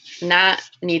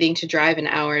needing to drive an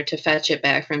hour to fetch it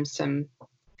back from some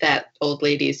fat old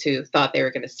ladies who thought they were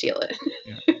going to steal it.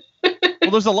 Well,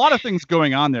 there's a lot of things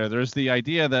going on there. There's the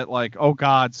idea that like, oh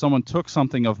God, someone took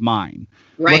something of mine.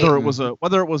 Right. Whether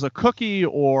it was a cookie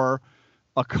or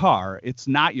a car, it's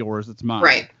not yours, it's mine.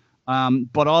 Right.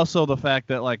 But also the fact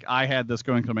that like I had this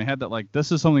going through my head that like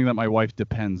this is something that my wife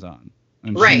depends on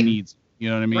and she Right. needs. You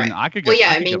know what I mean? Right. I could. Well, get- yeah,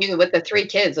 I I could mean, get- you, with the 3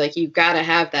 kids, like you've got to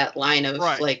have that line of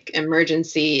Right. like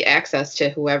emergency access to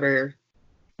whoever.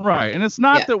 right, and it's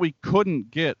not Yeah. that we couldn't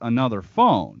get another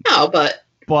phone, No, but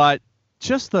but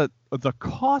just the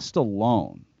cost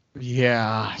alone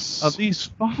Yes. of these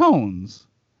phones,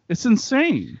 it's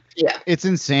insane. yeah, It's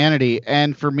insanity.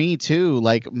 And for me too,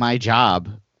 like my job,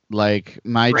 Right.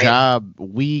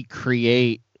 we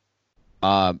create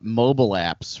mobile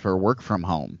apps for work from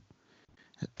home.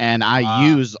 And I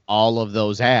use all of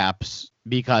those apps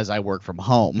because I work from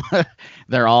home.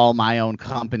 They're all my own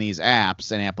company's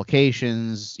apps and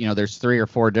applications. You know, there's 3 or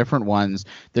 4 different ones.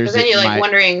 There's but then you're like my-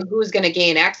 wondering who's going to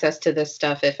gain access to this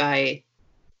stuff if I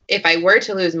were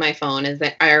to lose my phone. Are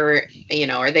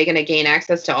they going to gain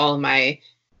access to all of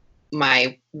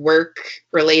my work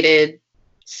related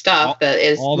stuff that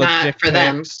is All the not dick for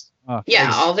them? pics.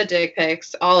 Yeah, all the dick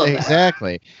pics, all of that.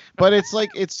 Exactly. But it's like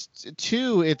it's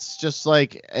just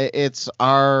like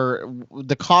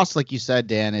the cost, like you said,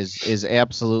 Dan, is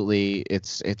absolutely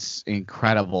it's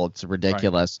incredible. It's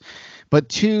ridiculous. But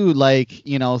two, like,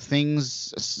 you know,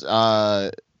 things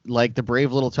like the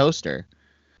Brave Little Toaster.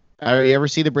 You ever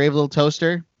see the Brave Little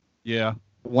Toaster? Yeah.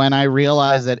 When I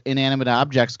realized that inanimate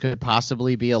objects could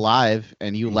possibly be alive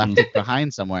and you left it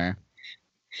behind somewhere.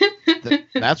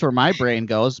 That's where my brain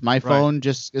goes. My phone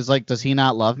just is like, does he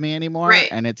not love me anymore? Right.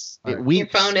 And it Your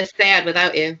weeps. phone is sad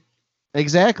without you.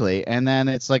 Exactly. And then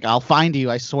it's like, I'll find you.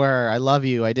 I swear. I love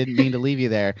you. I didn't mean to leave you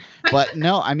there. But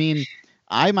no, I mean,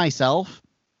 I myself,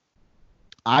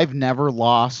 I've never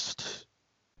lost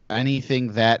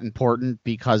anything that important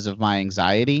because of my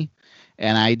anxiety.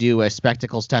 And I do a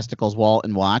spectacles, testicles, wallet,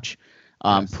 and watch.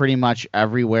 Pretty much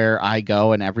everywhere I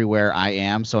go and everywhere I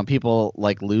am. So when people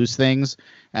like lose things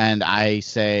and I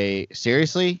say,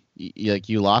 seriously,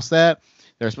 you lost that?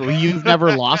 You've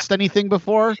never lost anything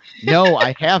before? No,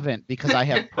 I haven't, because I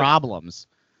have problems.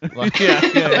 Like,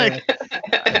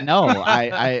 no,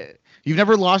 you've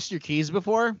never lost your keys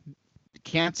before?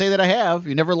 Can't say that I have.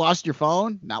 You never lost your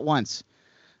phone? Not once.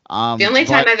 The only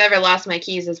time I've ever lost my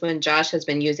keys is when Josh has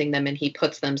been using them and he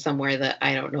puts them somewhere that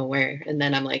I don't know where. And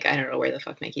then I'm like, I don't know where the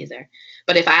fuck my keys are.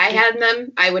 But if I had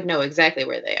them, I would know exactly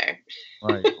where they are.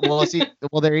 Right. Well,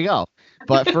 there you go.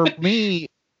 But for me,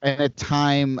 at a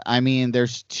time, I mean,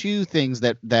 there's two things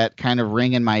that kind of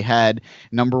ring in my head.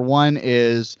 Number one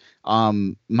is a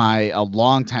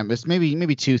long time, it's maybe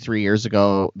 2-3 years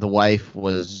ago, the wife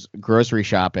was grocery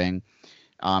shopping.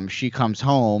 She comes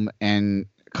home and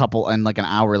like an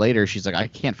hour later, she's like, I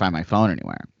can't find my phone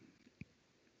anywhere.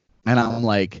 And I'm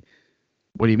like,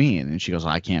 what do you mean? And she goes,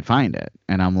 well, I can't find it.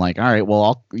 And I'm like, all right,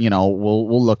 well,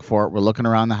 we'll look for it. We're looking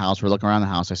around the house.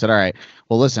 I said, all right,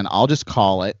 well, listen, I'll just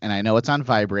call it. And I know it's on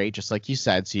vibrate, just like you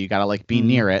said. So you got to like be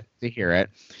near it to hear it.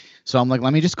 So I'm like,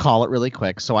 let me just call it really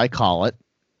quick. So I call it.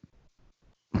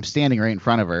 I'm standing right in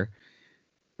front of her.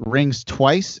 Rings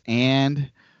twice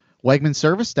and Wegman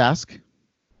service desk.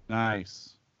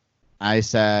 Nice. I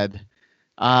said,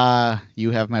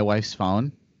 you have my wife's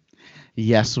phone?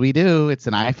 Yes, we do. It's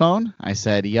an iPhone? I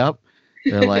said, yep.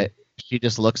 They're like, she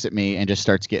just looks at me and just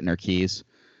starts getting her keys.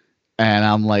 And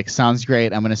I'm like, sounds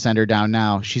great. I'm going to send her down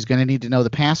now. She's going to need to know the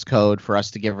passcode for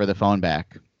us to give her the phone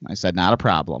back. I said, not a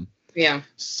problem. Yeah.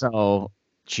 So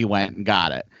she went and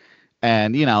got it.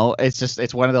 And,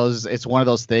 it's one of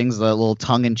those things, the little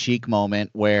tongue in cheek moment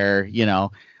where,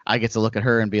 I get to look at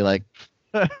her and be like,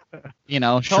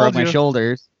 shrug my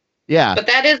shoulders. Yeah. But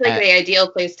that is like the ideal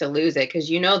place to lose it, because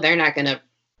they're not going to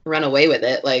run away with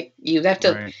it. Like, you have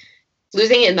to. Right.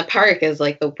 Losing it in the park is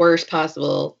like the worst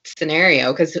possible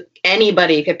scenario, because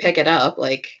anybody could pick it up.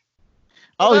 Like,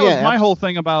 my whole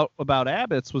thing about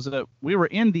Abbott's was that we were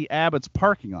in the Abbott's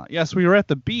parking lot. Yes, we were at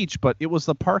the beach, but it was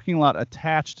the parking lot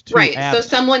attached to Abbott's.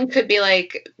 So someone could be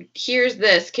like, here's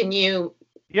this. Can you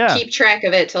keep track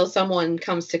of it till someone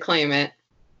comes to claim it?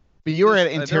 But you were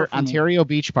at Ontario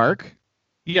Beach Park?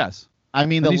 Yes. I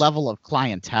mean, the level of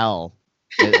clientele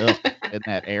in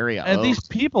that area. And these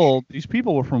people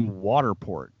were from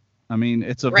Waterport. I mean,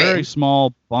 it's a very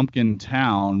small bumpkin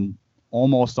town,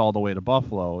 almost all the way to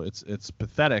Buffalo. It's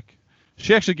pathetic.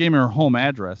 She actually gave me her home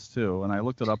address too, and I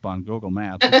looked it up on Google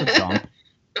Maps. It's a dump.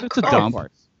 It's a dump.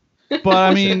 But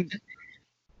I mean,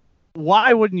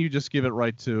 why wouldn't you just give it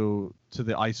right to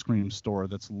the ice cream store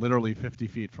that's literally 50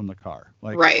 feet from the car?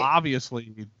 Like,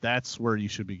 obviously, that's where you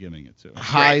should be giving it to.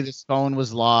 Hi, this phone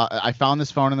was lost. I found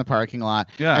this phone in the parking lot.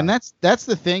 Yeah. And that's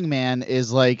the thing, man,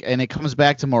 is like, and it comes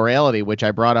back to morality, which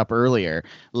I brought up earlier.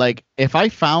 Like, if I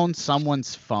found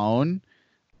someone's phone,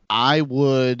 I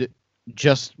would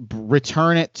just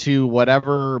return it to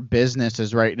whatever business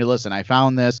is right. Now, listen, I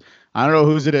found this. I don't know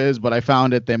whose it is, but I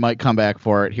found it. They might come back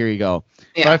for it. Here you go.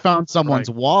 Yeah. If I found someone's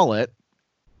wallet,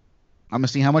 I'm gonna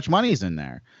see how much money's in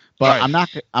there. But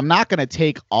I'm not gonna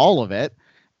take all of it,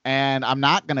 and I'm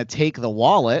not gonna take the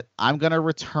wallet. I'm gonna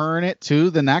return it to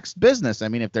the next business. I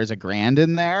mean, if there's $1,000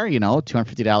 in there,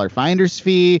 $250 finder's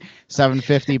fee,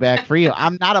 $750 back for you.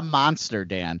 I'm not a monster,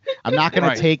 Dan. I'm not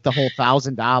gonna take the whole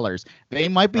 $1,000. They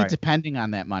might be depending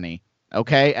on that money.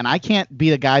 Okay, and I can't be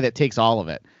the guy that takes all of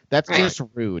it. That's just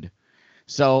rude.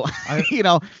 So,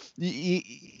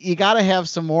 you got to have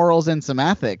some morals and some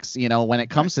ethics, when it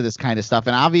comes to this kind of stuff.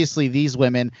 And obviously these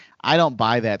women, I don't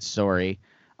buy that story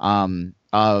of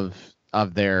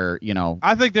their,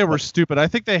 I think they were stupid. I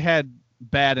think they had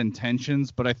bad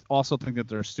intentions, but I also think that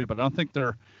they're stupid. I don't think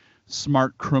they're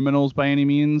smart criminals by any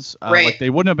means. Like, they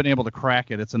wouldn't have been able to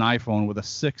crack it. It's an iPhone with a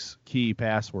 6-key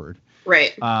password.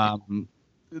 Right.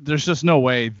 There's just no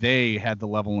way they had the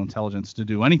level of intelligence to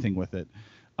do anything with it.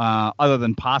 Other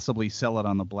than possibly sell it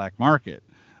on the black market.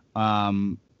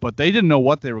 But they didn't know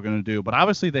what they were going to do. But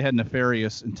obviously they had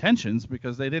nefarious intentions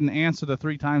because they didn't answer the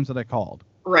 3 times that I called.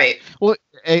 Right. Well,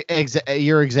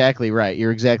 you're exactly right.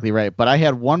 You're exactly right. But I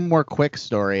had one more quick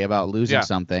story about losing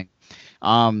something.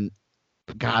 God,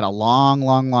 a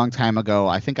long time ago.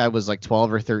 I think I was like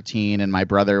 12 or 13, and my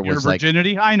brother was like... Your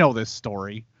virginity? I know this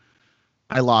story.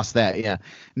 I lost that, yeah.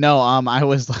 No, I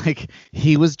was like,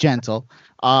 he was gentle.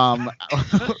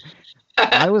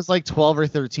 I was like 12 or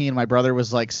 13. My brother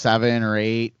was like 7 or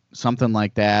 8, something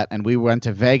like that. And we went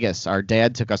to Vegas. Our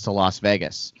dad took us to Las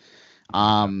Vegas.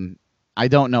 I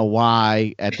don't know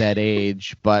why at that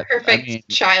age, but perfect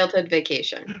childhood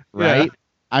vacation. Right. Yeah.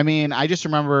 I mean, I just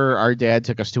remember our dad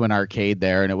took us to an arcade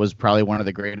there, and it was probably one of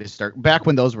the greatest back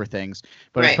when those were things,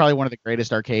 but it's probably one of the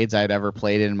greatest arcades I'd ever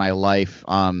played in my life.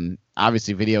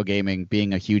 Obviously video gaming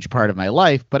being a huge part of my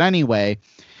life, but anyway,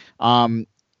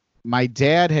 my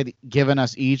dad had given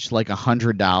us each like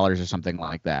 $100 or something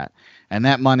like that. And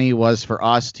that money was for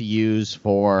us to use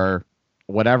for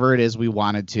whatever it is we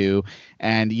wanted to.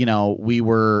 And, we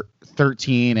were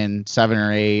 13 and 7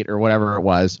 or 8 or whatever it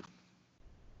was.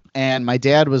 And my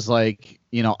dad was like,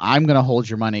 I'm going to hold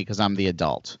your money because I'm the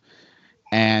adult.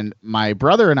 And my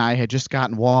brother and I had just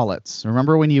gotten wallets.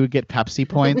 Remember when you would get Pepsi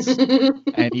points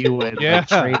and you would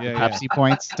trade Pepsi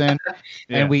points in?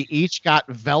 Yeah. And we each got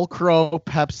Velcro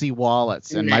Pepsi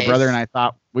wallets. And my brother and I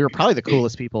thought we were probably the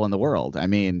coolest people in the world. I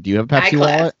mean, do you have a Pepsi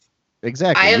wallet?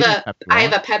 Exactly. I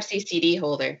have a Pepsi CD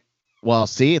holder. Well,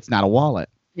 see, it's not a wallet.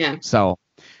 Yeah. So.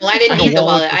 Well, I didn't need the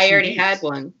wallet. I already had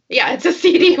one. Yeah, it's a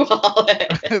CD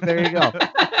wallet. There you go.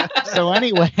 So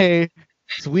anyway,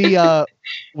 so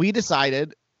we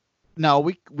decided,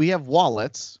 no, we have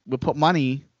wallets. We'll put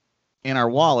money in our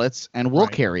wallets and we'll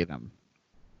carry them.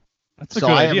 That's a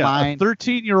good idea. A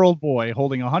 13-year-old boy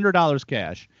holding $100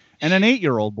 cash and an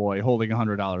 8-year-old boy holding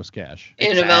 $100 cash.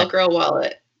 In a Velcro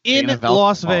wallet. In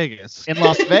Las Vegas. In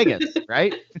Las Vegas,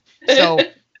 right? So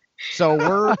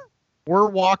we're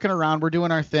walking around, we're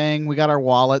doing our thing. We got our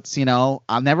wallets, I'll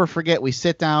never forget. We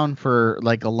sit down for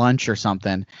like a lunch or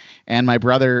something, and my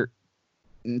brother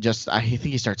I think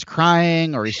he starts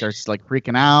crying or he starts like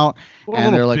freaking out.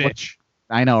 And they're like, what?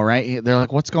 I know, right? They're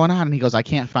like, what's going on? And he goes, I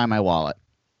can't find my wallet.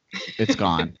 It's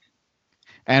gone.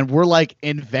 And we're like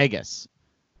in Vegas.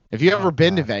 If you ever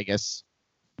been to Vegas,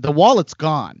 the wallet's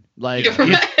gone. Like,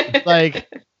 I'm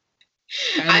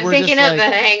thinking of The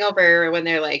Hangover when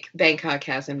they're like, Bangkok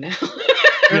has him now.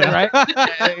 Right?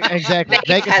 Exactly.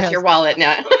 Vegas has your wallet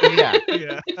now. Yeah.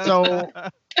 So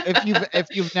if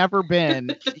you've never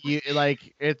been,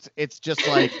 it's just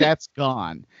like that's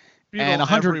gone. People and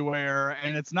everywhere,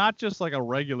 and it's not just like a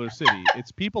regular city. It's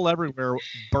people everywhere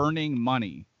burning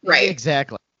money. Right.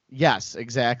 Exactly. Yes,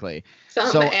 exactly.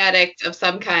 Some addict of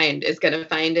some kind is going to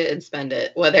find it and spend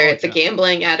it, whether it's a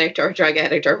gambling addict or a drug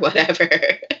addict or whatever.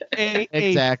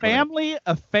 A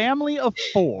family of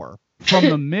 4 from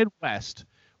the Midwest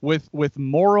with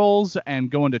morals and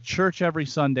going to church every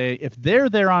Sunday. If they're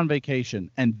there on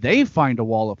vacation and they find a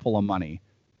wallet full of money,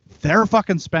 they're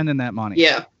fucking spending that money.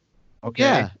 Yeah. Okay.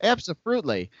 Yeah,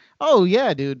 absolutely. Oh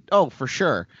yeah, dude. Oh, for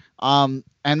sure. And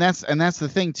that's the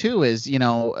thing too is,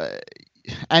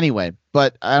 anyway,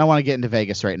 but I don't want to get into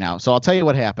Vegas right now. So I'll tell you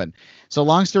what happened. So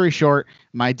long story short,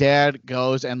 my dad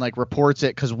goes and like reports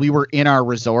it because we were in our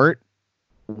resort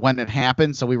when it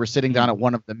happened. So we were sitting down at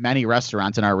one of the many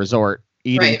restaurants in our resort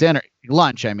eating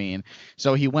lunch. I mean,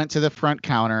 so he went to the front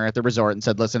counter at the resort and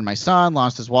said, listen, my son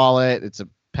lost his wallet. It's a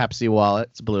Pepsi wallet.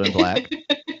 It's blue and black.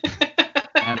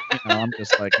 And, I'm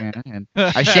just like, and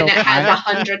I show and it has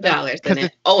 $100 in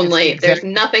it only. There's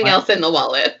nothing else in the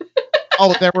wallet.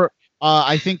 Oh, there were.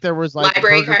 I think there was like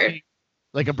library card,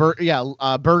 a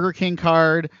Burger King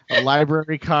card, a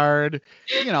library card,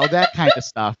 that kind of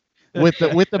stuff with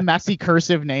the messy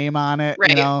cursive name on it.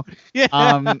 Right. It was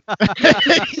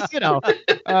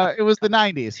the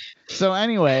 90s. So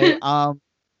anyway,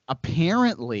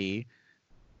 apparently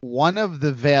one of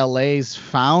the valets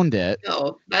found it.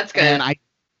 Oh, that's good. And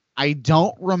I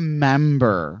don't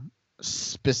remember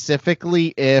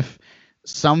specifically if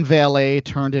some valet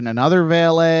turned in another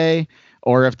valet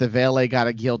or if the valet got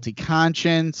a guilty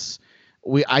conscience.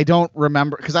 I don't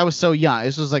remember because I was so young.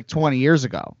 This was like 20 years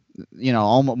ago,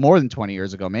 almost more than 20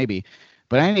 years ago, maybe.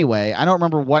 But anyway, I don't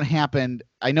remember what happened.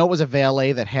 I know it was a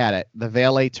valet that had it. The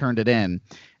valet turned it in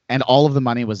and all of the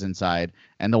money was inside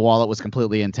and the wallet was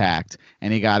completely intact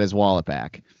and he got his wallet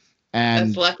back. And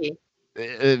that's lucky.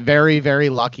 Very, very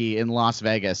lucky in Las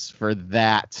Vegas for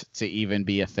that to even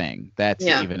be a thing. That's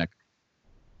even a.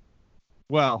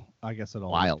 Well, I guess it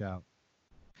all worked out.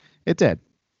 It did.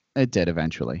 It did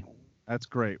eventually. That's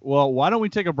great. Well, why don't we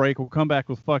take a break? We'll come back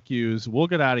with fuck yous. We'll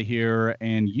get out of here,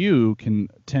 and you can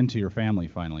tend to your family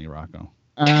finally, Rocco.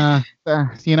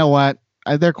 You know what?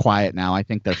 They're quiet now. I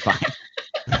think they're fine.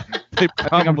 They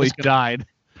probably died.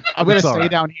 I'm going to stay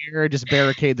down here and just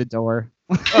barricade the door.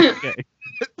 Okay.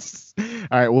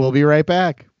 All right, we'll be right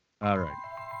back. All right.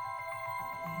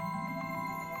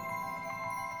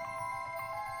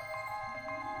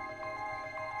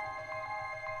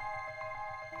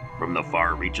 From the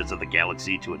far reaches of the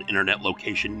galaxy to an internet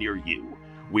location near you,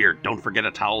 we're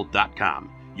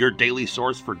Don'tForgetATowel.com, your daily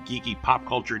source for geeky pop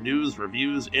culture news,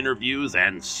 reviews, interviews,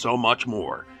 and so much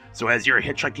more. So as you're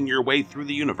hitchhiking your way through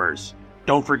the universe,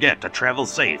 don't forget to travel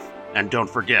safe, and don't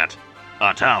forget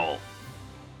a towel.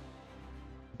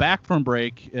 Back from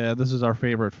break. This is our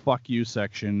favorite fuck you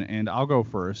section, and I'll go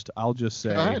first. I'll just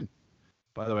say,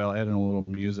 by the way, I'll add in a little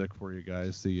music for you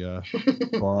guys. The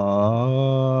fuck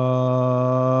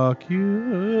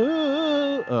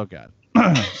you. Oh, God.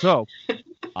 So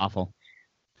awful.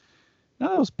 No,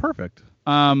 that was perfect.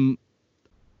 I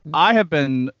have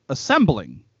been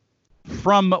assembling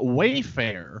from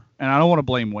Wayfair, and I don't want to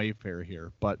blame Wayfair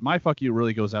here, but my fuck you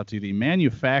really goes out to the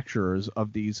manufacturers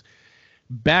of these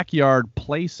backyard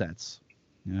play sets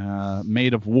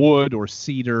made of wood or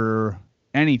cedar,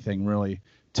 anything really.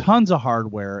 Tons of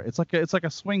hardware. It's like a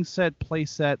swing set, play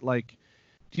set. Like,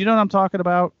 do you know what I'm talking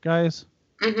about, guys?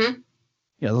 Mm-hmm.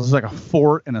 Yeah, this is like a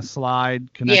fort and a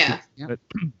slide connected to it,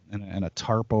 and a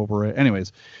tarp over it.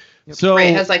 Anyways, so right,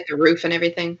 it has like the roof and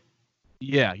everything.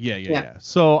 Yeah.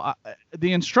 So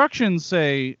the instructions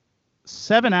say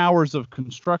 7 hours of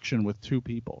construction with 2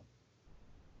 people.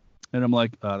 And I'm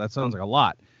like, that sounds like a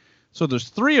lot. So there's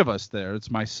 3 of us there.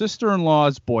 It's my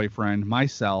sister-in-law's boyfriend,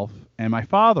 myself, and my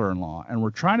father-in-law. And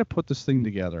we're trying to put this thing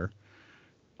together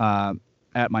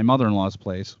at my mother-in-law's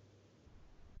place.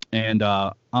 And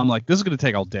I'm like, this is going to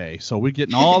take all day. So we're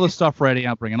getting all the stuff ready.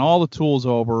 I'm bringing all the tools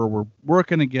over. We're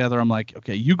working together. I'm like,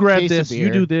 okay, you grab this,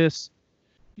 you do this.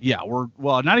 Yeah, we're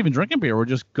not even drinking beer. We're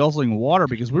just guzzling water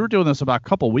because we were doing this about a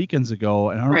couple weekends ago,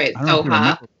 and I don't know if you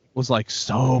remember, it was like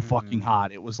so fucking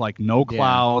hot. It was like no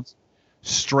clouds,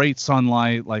 straight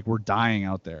sunlight, like we're dying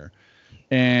out there.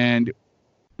 And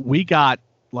we got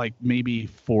like maybe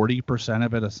 40%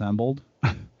 of it assembled.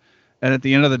 And at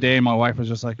the end of the day, my wife was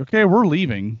just like, okay, we're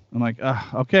leaving. I'm like,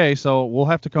 okay, so we'll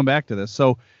have to come back to this.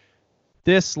 So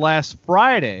this last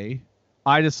Friday,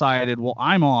 I decided, well,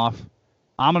 I'm off.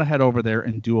 I'm going to head over there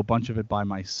and do a bunch of it by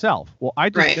myself. Well, I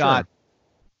just got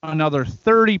another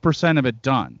 30% of it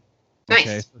done. Nice.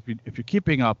 Okay, so if you're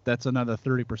keeping up, that's another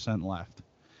 30% left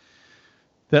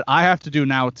that I have to do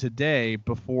now today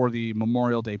before the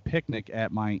Memorial Day picnic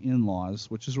at my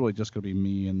in-laws, which is really just going to be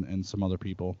me and some other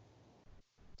people.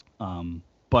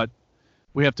 But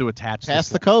we have to attach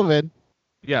the COVID.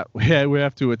 Yeah, we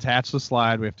have to attach the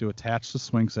slide. We have to attach the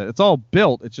swing set. It's all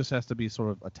built. It just has to be sort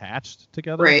of attached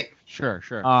together. Right. Sure.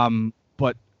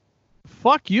 But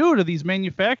fuck you to these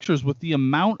manufacturers with the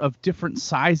amount of different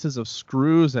sizes of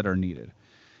screws that are needed.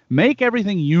 Make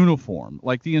everything uniform.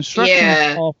 Like the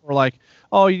instructions call for like,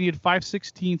 oh, you need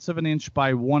 5/16 of an inch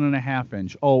by 1.5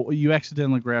 inch. Oh, you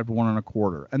accidentally grabbed 1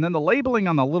 1/4. And then the labeling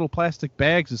on the little plastic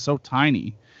bags is so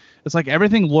tiny. It's like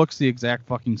everything looks the exact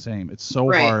fucking same. It's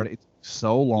so hard. It's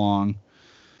so long.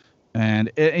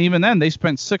 And even then, they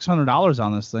spent $600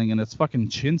 on this thing, and it's fucking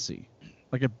chintzy.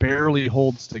 Like it barely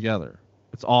holds together.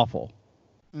 It's awful.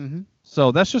 Mm-hmm.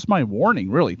 So that's just my warning,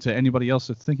 really, to anybody else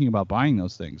that's thinking about buying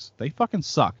those things. They fucking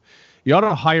suck. You ought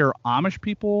to hire Amish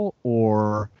people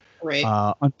or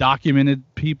undocumented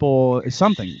people,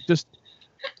 something. Just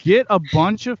get a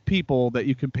bunch of people that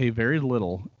you can pay very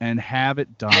little and have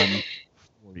it done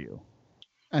for you.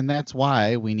 And that's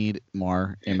why we need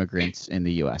more immigrants in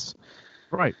the U.S.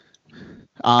 Right.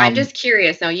 I'm just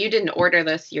curious. Now, you didn't order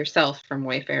this yourself from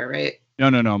Wayfair, right?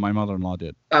 No. My mother-in-law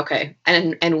did. Okay.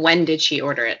 And when did she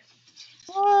order it?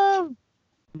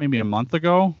 Maybe a month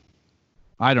ago.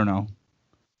 I don't know.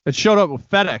 It showed up with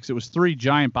FedEx. It was 3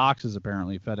 giant boxes,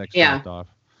 apparently. FedEx dropped off.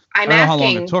 I'm I don't know asking, how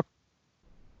long it took.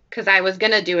 because I was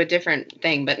going to do a different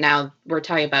thing, but now we're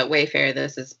talking about Wayfair.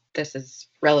 This is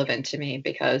relevant to me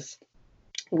because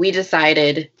we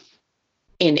decided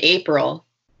in April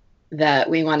that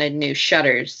we wanted new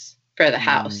shutters for the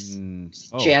house.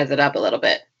 Jazz it up a little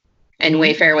bit. And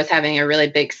Wayfair was having a really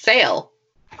big sale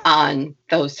on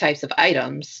those types of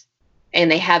items. And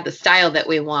they had the style that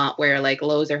we want, where like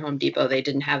Lowe's or Home Depot, they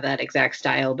didn't have that exact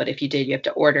style. But if you did, you have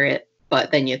to order it.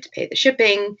 But then you have to pay the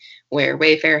shipping, where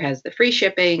Wayfair has the free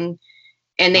shipping.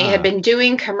 And they had been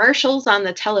doing commercials on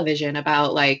the television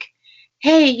about like,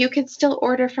 hey, you can still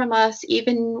order from us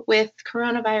even with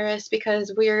coronavirus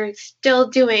because we're still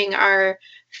doing our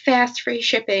fast free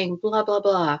shipping, blah, blah,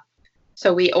 blah.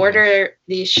 So we order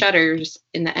these shutters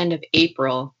in the end of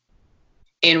April,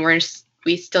 and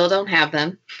we still don't have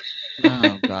them.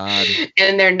 Oh, God.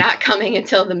 And they're not coming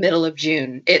until the middle of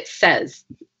June. It says,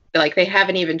 like, they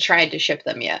haven't even tried to ship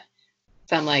them yet.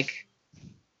 So I'm like,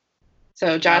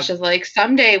 so Josh is like,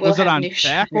 someday we'll have new Was it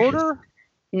on back order?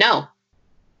 No.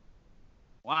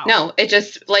 Wow. No, it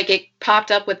just, like, it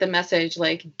popped up with the message,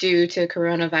 like, due to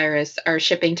coronavirus, our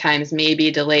shipping times may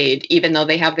be delayed, even though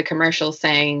they have the commercial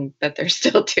saying that they're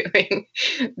still doing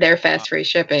their fast free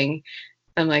shipping.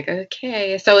 I'm like,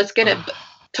 okay. So it's going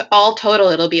to, all total,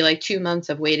 it'll be like 2 months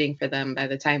of waiting for them by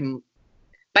the time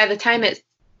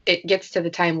it gets to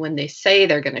the time when they say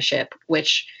they're going to ship,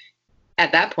 which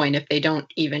at that point, if they don't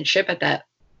even ship at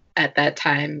that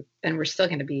time, then we're still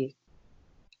going to be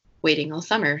waiting all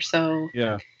summer. So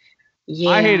yeah.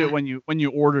 I hate it when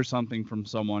you order something from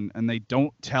someone and they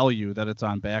don't tell you that it's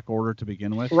on back order to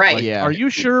begin with. Right. Like, are you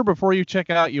sure before you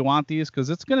check out you want these? Because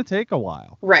it's going to take a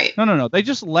while. Right. No. They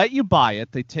just let you buy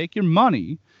it. They take your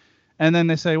money, and then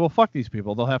they say, well, fuck these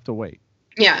people. They'll have to wait.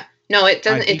 Yeah. No, it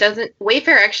doesn't. I- It doesn't.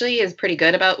 Wayfair actually is pretty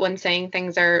good about when saying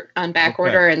things are on back Okay.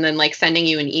 order and then like sending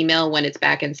you an email when it's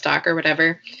back in stock or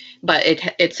whatever. But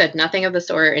it said nothing of the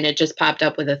sort, and it just popped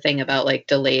up with a thing about like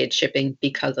delayed shipping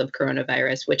because of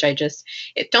coronavirus, which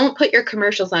don't put your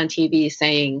commercials on TV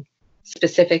saying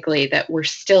specifically that we're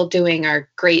still doing our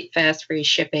great fast free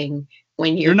shipping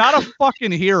when You're not a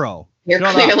fucking hero. You're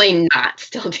Shut up. clearly not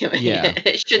still doing Yeah. it.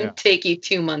 It shouldn't take you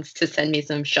 2 months to send me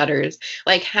some shutters.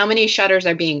 Like, how many shutters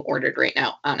are being ordered right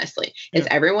now, honestly? Is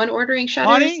everyone ordering shutters?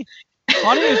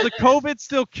 Honey, is the COVID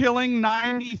still killing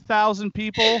 90,000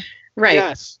 people? Right.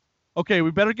 Yes. Okay,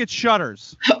 we better get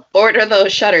shutters. Order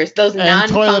those shutters, those And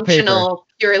toilet paper. non-functional,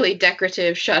 purely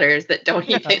decorative shutters that don't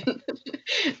even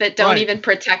Right. even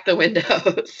protect the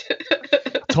windows.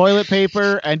 Toilet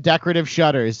paper and decorative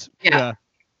shutters. Yeah.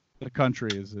 The country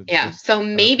is. Yeah. just- So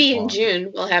maybe in wrong.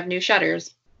 June we'll have new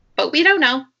shutters. But we don't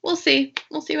know. We'll see.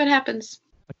 We'll see what happens.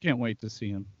 I can't wait to see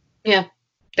him. Yeah.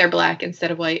 They're black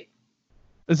instead of white.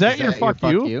 Is that Is your that fuck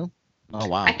you? Oh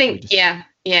wow. I We think, just-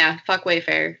 yeah. Fuck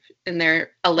Wayfair and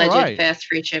their alleged Alright. fast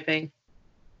free shipping.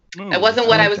 Ooh, It wasn't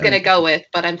what I was okay. going to go with,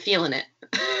 but I'm feeling it.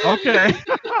 Okay.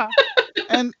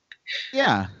 And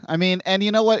yeah, I mean, and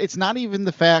you know what? It's not even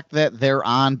the fact that they're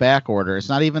on back order. It's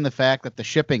not even the fact that the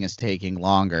shipping is taking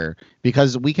longer,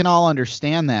 because we can all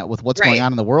understand that with what's going Right.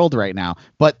 on in the world right now.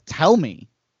 But tell me,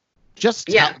 just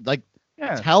tell, Yeah. like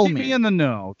Yeah, Tell keep me me. in the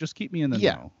know. Just keep me in the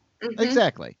Yeah. know. Mhm.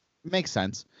 exactly, makes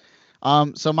sense.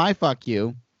 So my fuck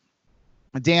you,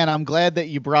 Dan. I'm glad that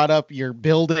you brought up your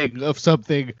building of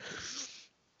something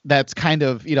that's kind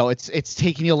of, it's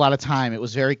taking you a lot of time. It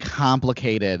was very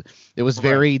complicated. It was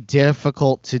very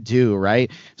difficult to do,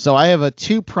 right? So I have a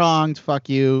two-pronged fuck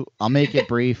you. I'll make it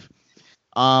brief.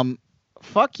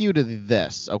 Fuck you to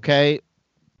this, okay?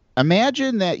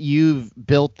 Imagine that you've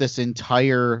built this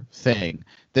entire thing,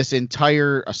 this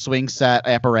entire swing set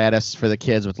apparatus for the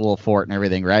kids with the little fort and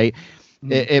everything, right?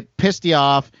 It pissed you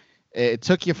off. It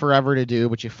took you forever to do,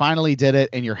 but you finally did it,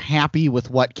 and you're happy with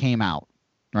what came out,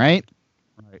 right?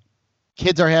 Right.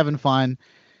 Kids are having fun.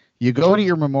 You go to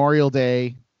your Memorial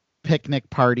Day picnic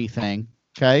party thing,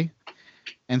 okay?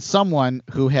 And someone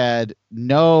who had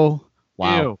no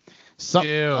Ew. some-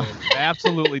 Ew.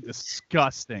 Absolutely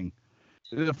disgusting.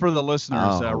 For the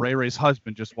listeners, Oh. Ray Ray's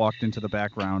husband just walked into the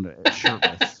background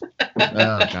shirtless.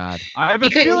 oh god, I have a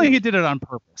He couldn't- feeling he did it on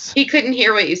purpose. He couldn't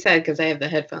hear what you said because I have the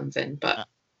headphones in, but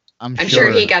I'm I'm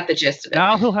sure he got the gist of it.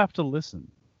 Now he'll have to listen.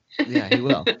 Yeah, he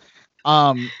will.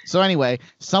 So anyway,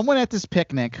 someone at this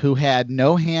picnic who had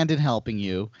no hand in helping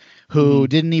you, who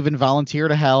didn't even volunteer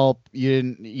to help,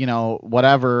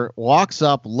 whatever, walks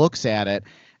up, looks at it,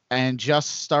 and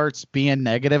just starts being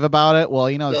negative about it. Well,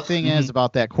 the Ugh. thing is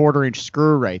about that 1/4-inch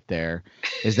screw right there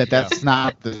is that's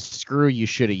not the screw you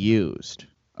should have used.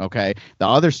 Okay. The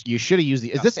others, you should have used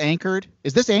is this anchored?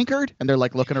 Is this anchored? And they're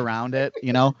like looking around it,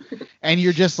 and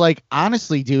you're just like,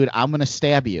 honestly, dude, I'm going to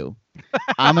stab you.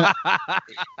 I'm going to.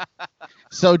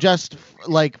 So just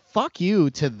like, fuck you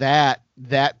to that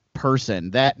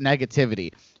person, that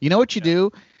negativity. You know what you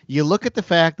do? You look at the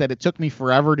fact that it took me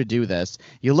forever to do this.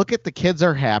 You look at the kids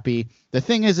are happy. The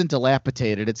thing isn't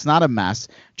dilapidated. It's not a mess.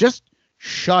 Just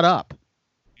shut up.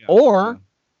 Yeah. Or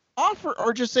offer,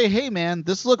 or just say, hey man,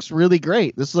 this looks really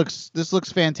great. This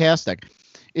looks fantastic.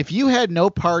 If you had no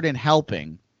part in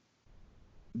helping,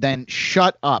 then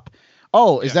shut up.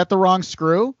 Oh, is that the wrong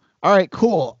screw? All right,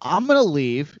 cool. I'm going to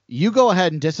leave. You go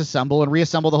ahead and disassemble and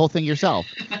reassemble the whole thing yourself.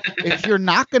 If you're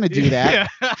not going to do that,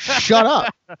 shut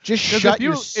up. Just 'Cause shut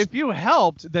if you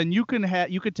helped, then you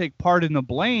could take part in the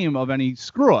blame of any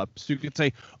screw ups. You could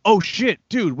say, "Oh shit,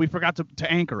 dude, we forgot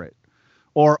to anchor it,"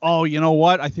 or "Oh, you know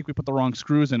what? I think we put the wrong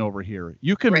screws in over here."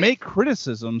 You can Right. make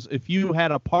criticisms if you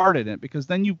had a part in it, because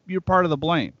then you're part of the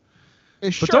blame.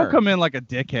 But Sure. don't come in like a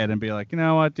dickhead and be like, "You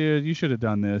know what, dude? You should have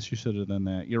done this. You should have done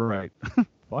that." You're right.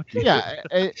 Fuck you. Yeah,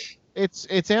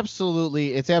 it's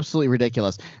absolutely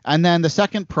ridiculous. And then the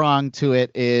second prong to it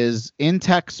is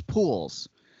Intex Pools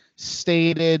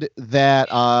stated that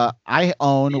I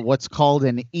own what's called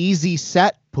an easy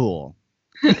set pool.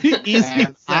 Easy.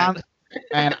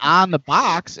 And on the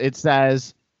box it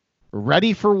says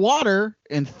ready for water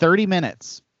in 30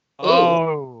 minutes.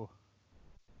 Oh.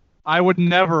 I would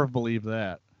never have believed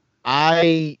that.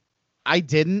 I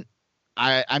didn't.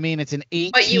 I mean, it's an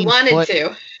 18 But you wanted foot,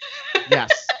 to.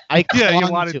 Yes. I Yeah, clung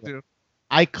you wanted to it. to.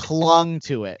 I clung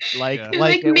to it. Like, Yeah.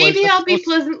 Like it was maybe I'll be supposed-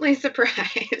 pleasantly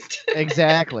surprised.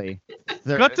 Exactly.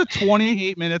 There- Cut to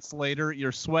 28 minutes later,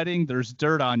 you're sweating, there's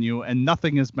dirt on you, and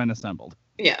nothing has been assembled.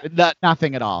 Yeah.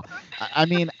 Nothing at all. I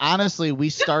mean, honestly, we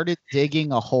started digging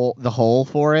the hole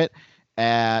for it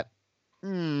at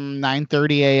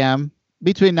 9:30 a.m.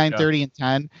 between 9:30 and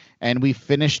 10, and we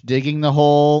finished digging the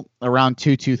hole around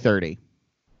 2:30.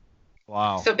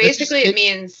 Wow. So basically, it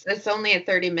means it's only a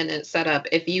 30-minute setup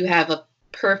if you have a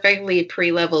perfectly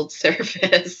pre-leveled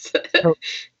surface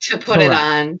to put it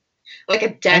on, like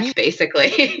a deck,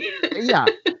 basically. Yeah.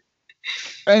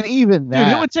 And even that,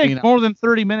 Dude, it would take more than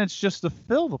 30 minutes just to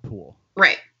fill the pool.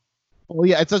 Right. Well,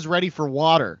 yeah, it says ready for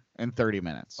water in 30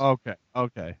 minutes.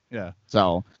 Okay. Yeah.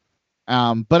 So,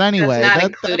 but anyway, that's not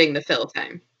including the fill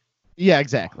time. Yeah,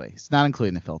 exactly. It's not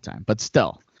including the fill time, but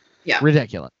still, yeah,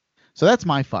 ridiculous. So that's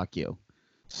my fuck you.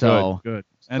 So good.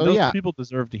 And those people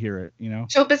deserve to hear it, you know.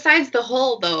 So besides the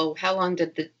hole, though, how long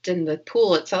did the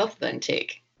pool itself then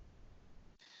take?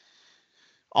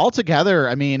 Altogether,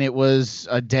 I mean, it was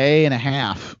a day and a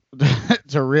half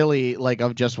to really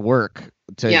of just work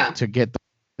to get the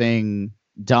thing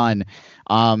done.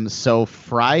 So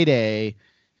Friday,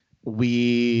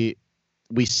 we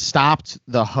stopped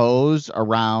the hose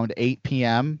around 8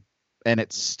 p.m. and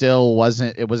it still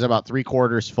wasn't. It was about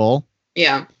 3/4 full.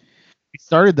 Yeah. We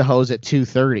started the hose at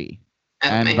 2:30,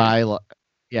 and man.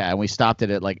 and we stopped it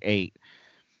at 8.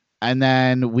 And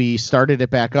then we started it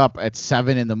back up at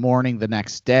 7 in the morning the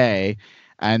next day,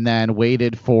 and then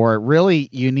waited for. Really,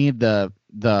 you need the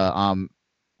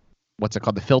what's it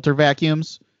called? The filter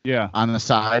vacuums. Yeah. On the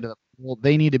side of the pool,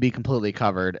 they need to be completely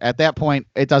covered. At that point,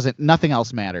 it doesn't. Nothing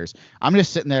else matters. I'm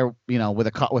just sitting there,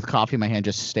 with with coffee in my hand,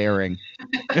 just staring,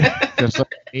 just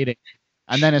waiting.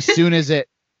 And then as soon as it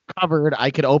covered,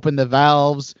 I could open the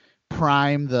valves,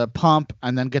 prime the pump,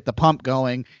 and then get the pump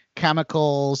going,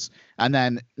 chemicals, and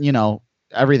then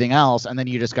everything else, and then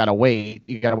you just gotta wait.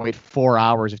 You gotta wait 4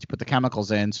 hours if you put the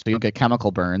chemicals in, so you don't get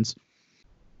chemical burns.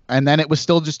 And then it was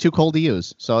still just too cold to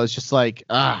use, so it's just So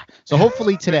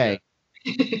hopefully today,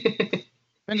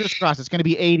 fingers crossed, it's gonna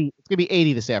be 80. It's gonna be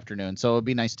 80 this afternoon, so it'd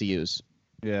be nice to use.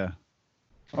 Yeah.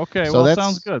 Okay. So well, that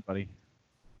sounds good, buddy.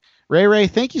 Ray,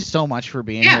 thank you so much for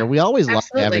being here. We always love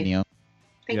having you.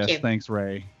 Thank you. Thanks,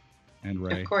 Ray. And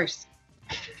Ray. Of course.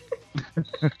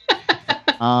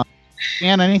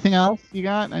 And anything else you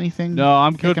got? Anything? No,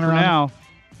 I'm good for now.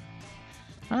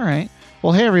 All right.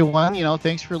 Well, hey everyone.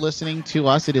 Thanks for listening to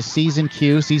us. It is season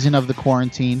Q, season of the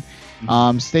quarantine.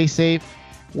 Stay safe.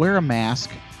 Wear a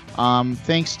mask.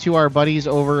 Thanks to our buddies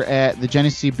over at the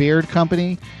Genesee Beard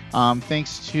Company.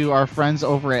 Thanks to our friends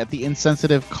over at the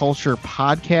Insensitive Culture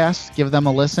Podcast. Give them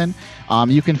a listen.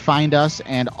 You can find us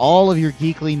and all of your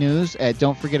geekly news at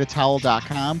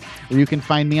don'tforgetatowel.com, or you can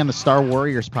find me on the Star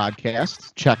Warriors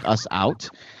podcast. Check us out.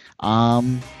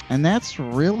 And that's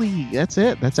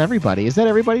it. That's everybody. Is that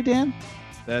everybody, Dan?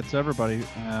 That's everybody.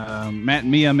 Matt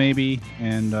and Mia, maybe.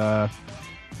 And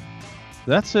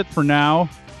that's it for now.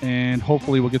 And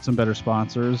hopefully we'll get some better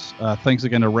sponsors. Thanks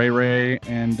again to Ray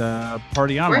and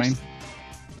Party On, Wayne.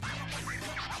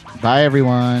 Bye,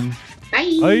 everyone.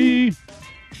 Bye. Bye.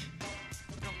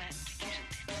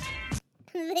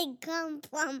 They come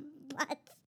from butts.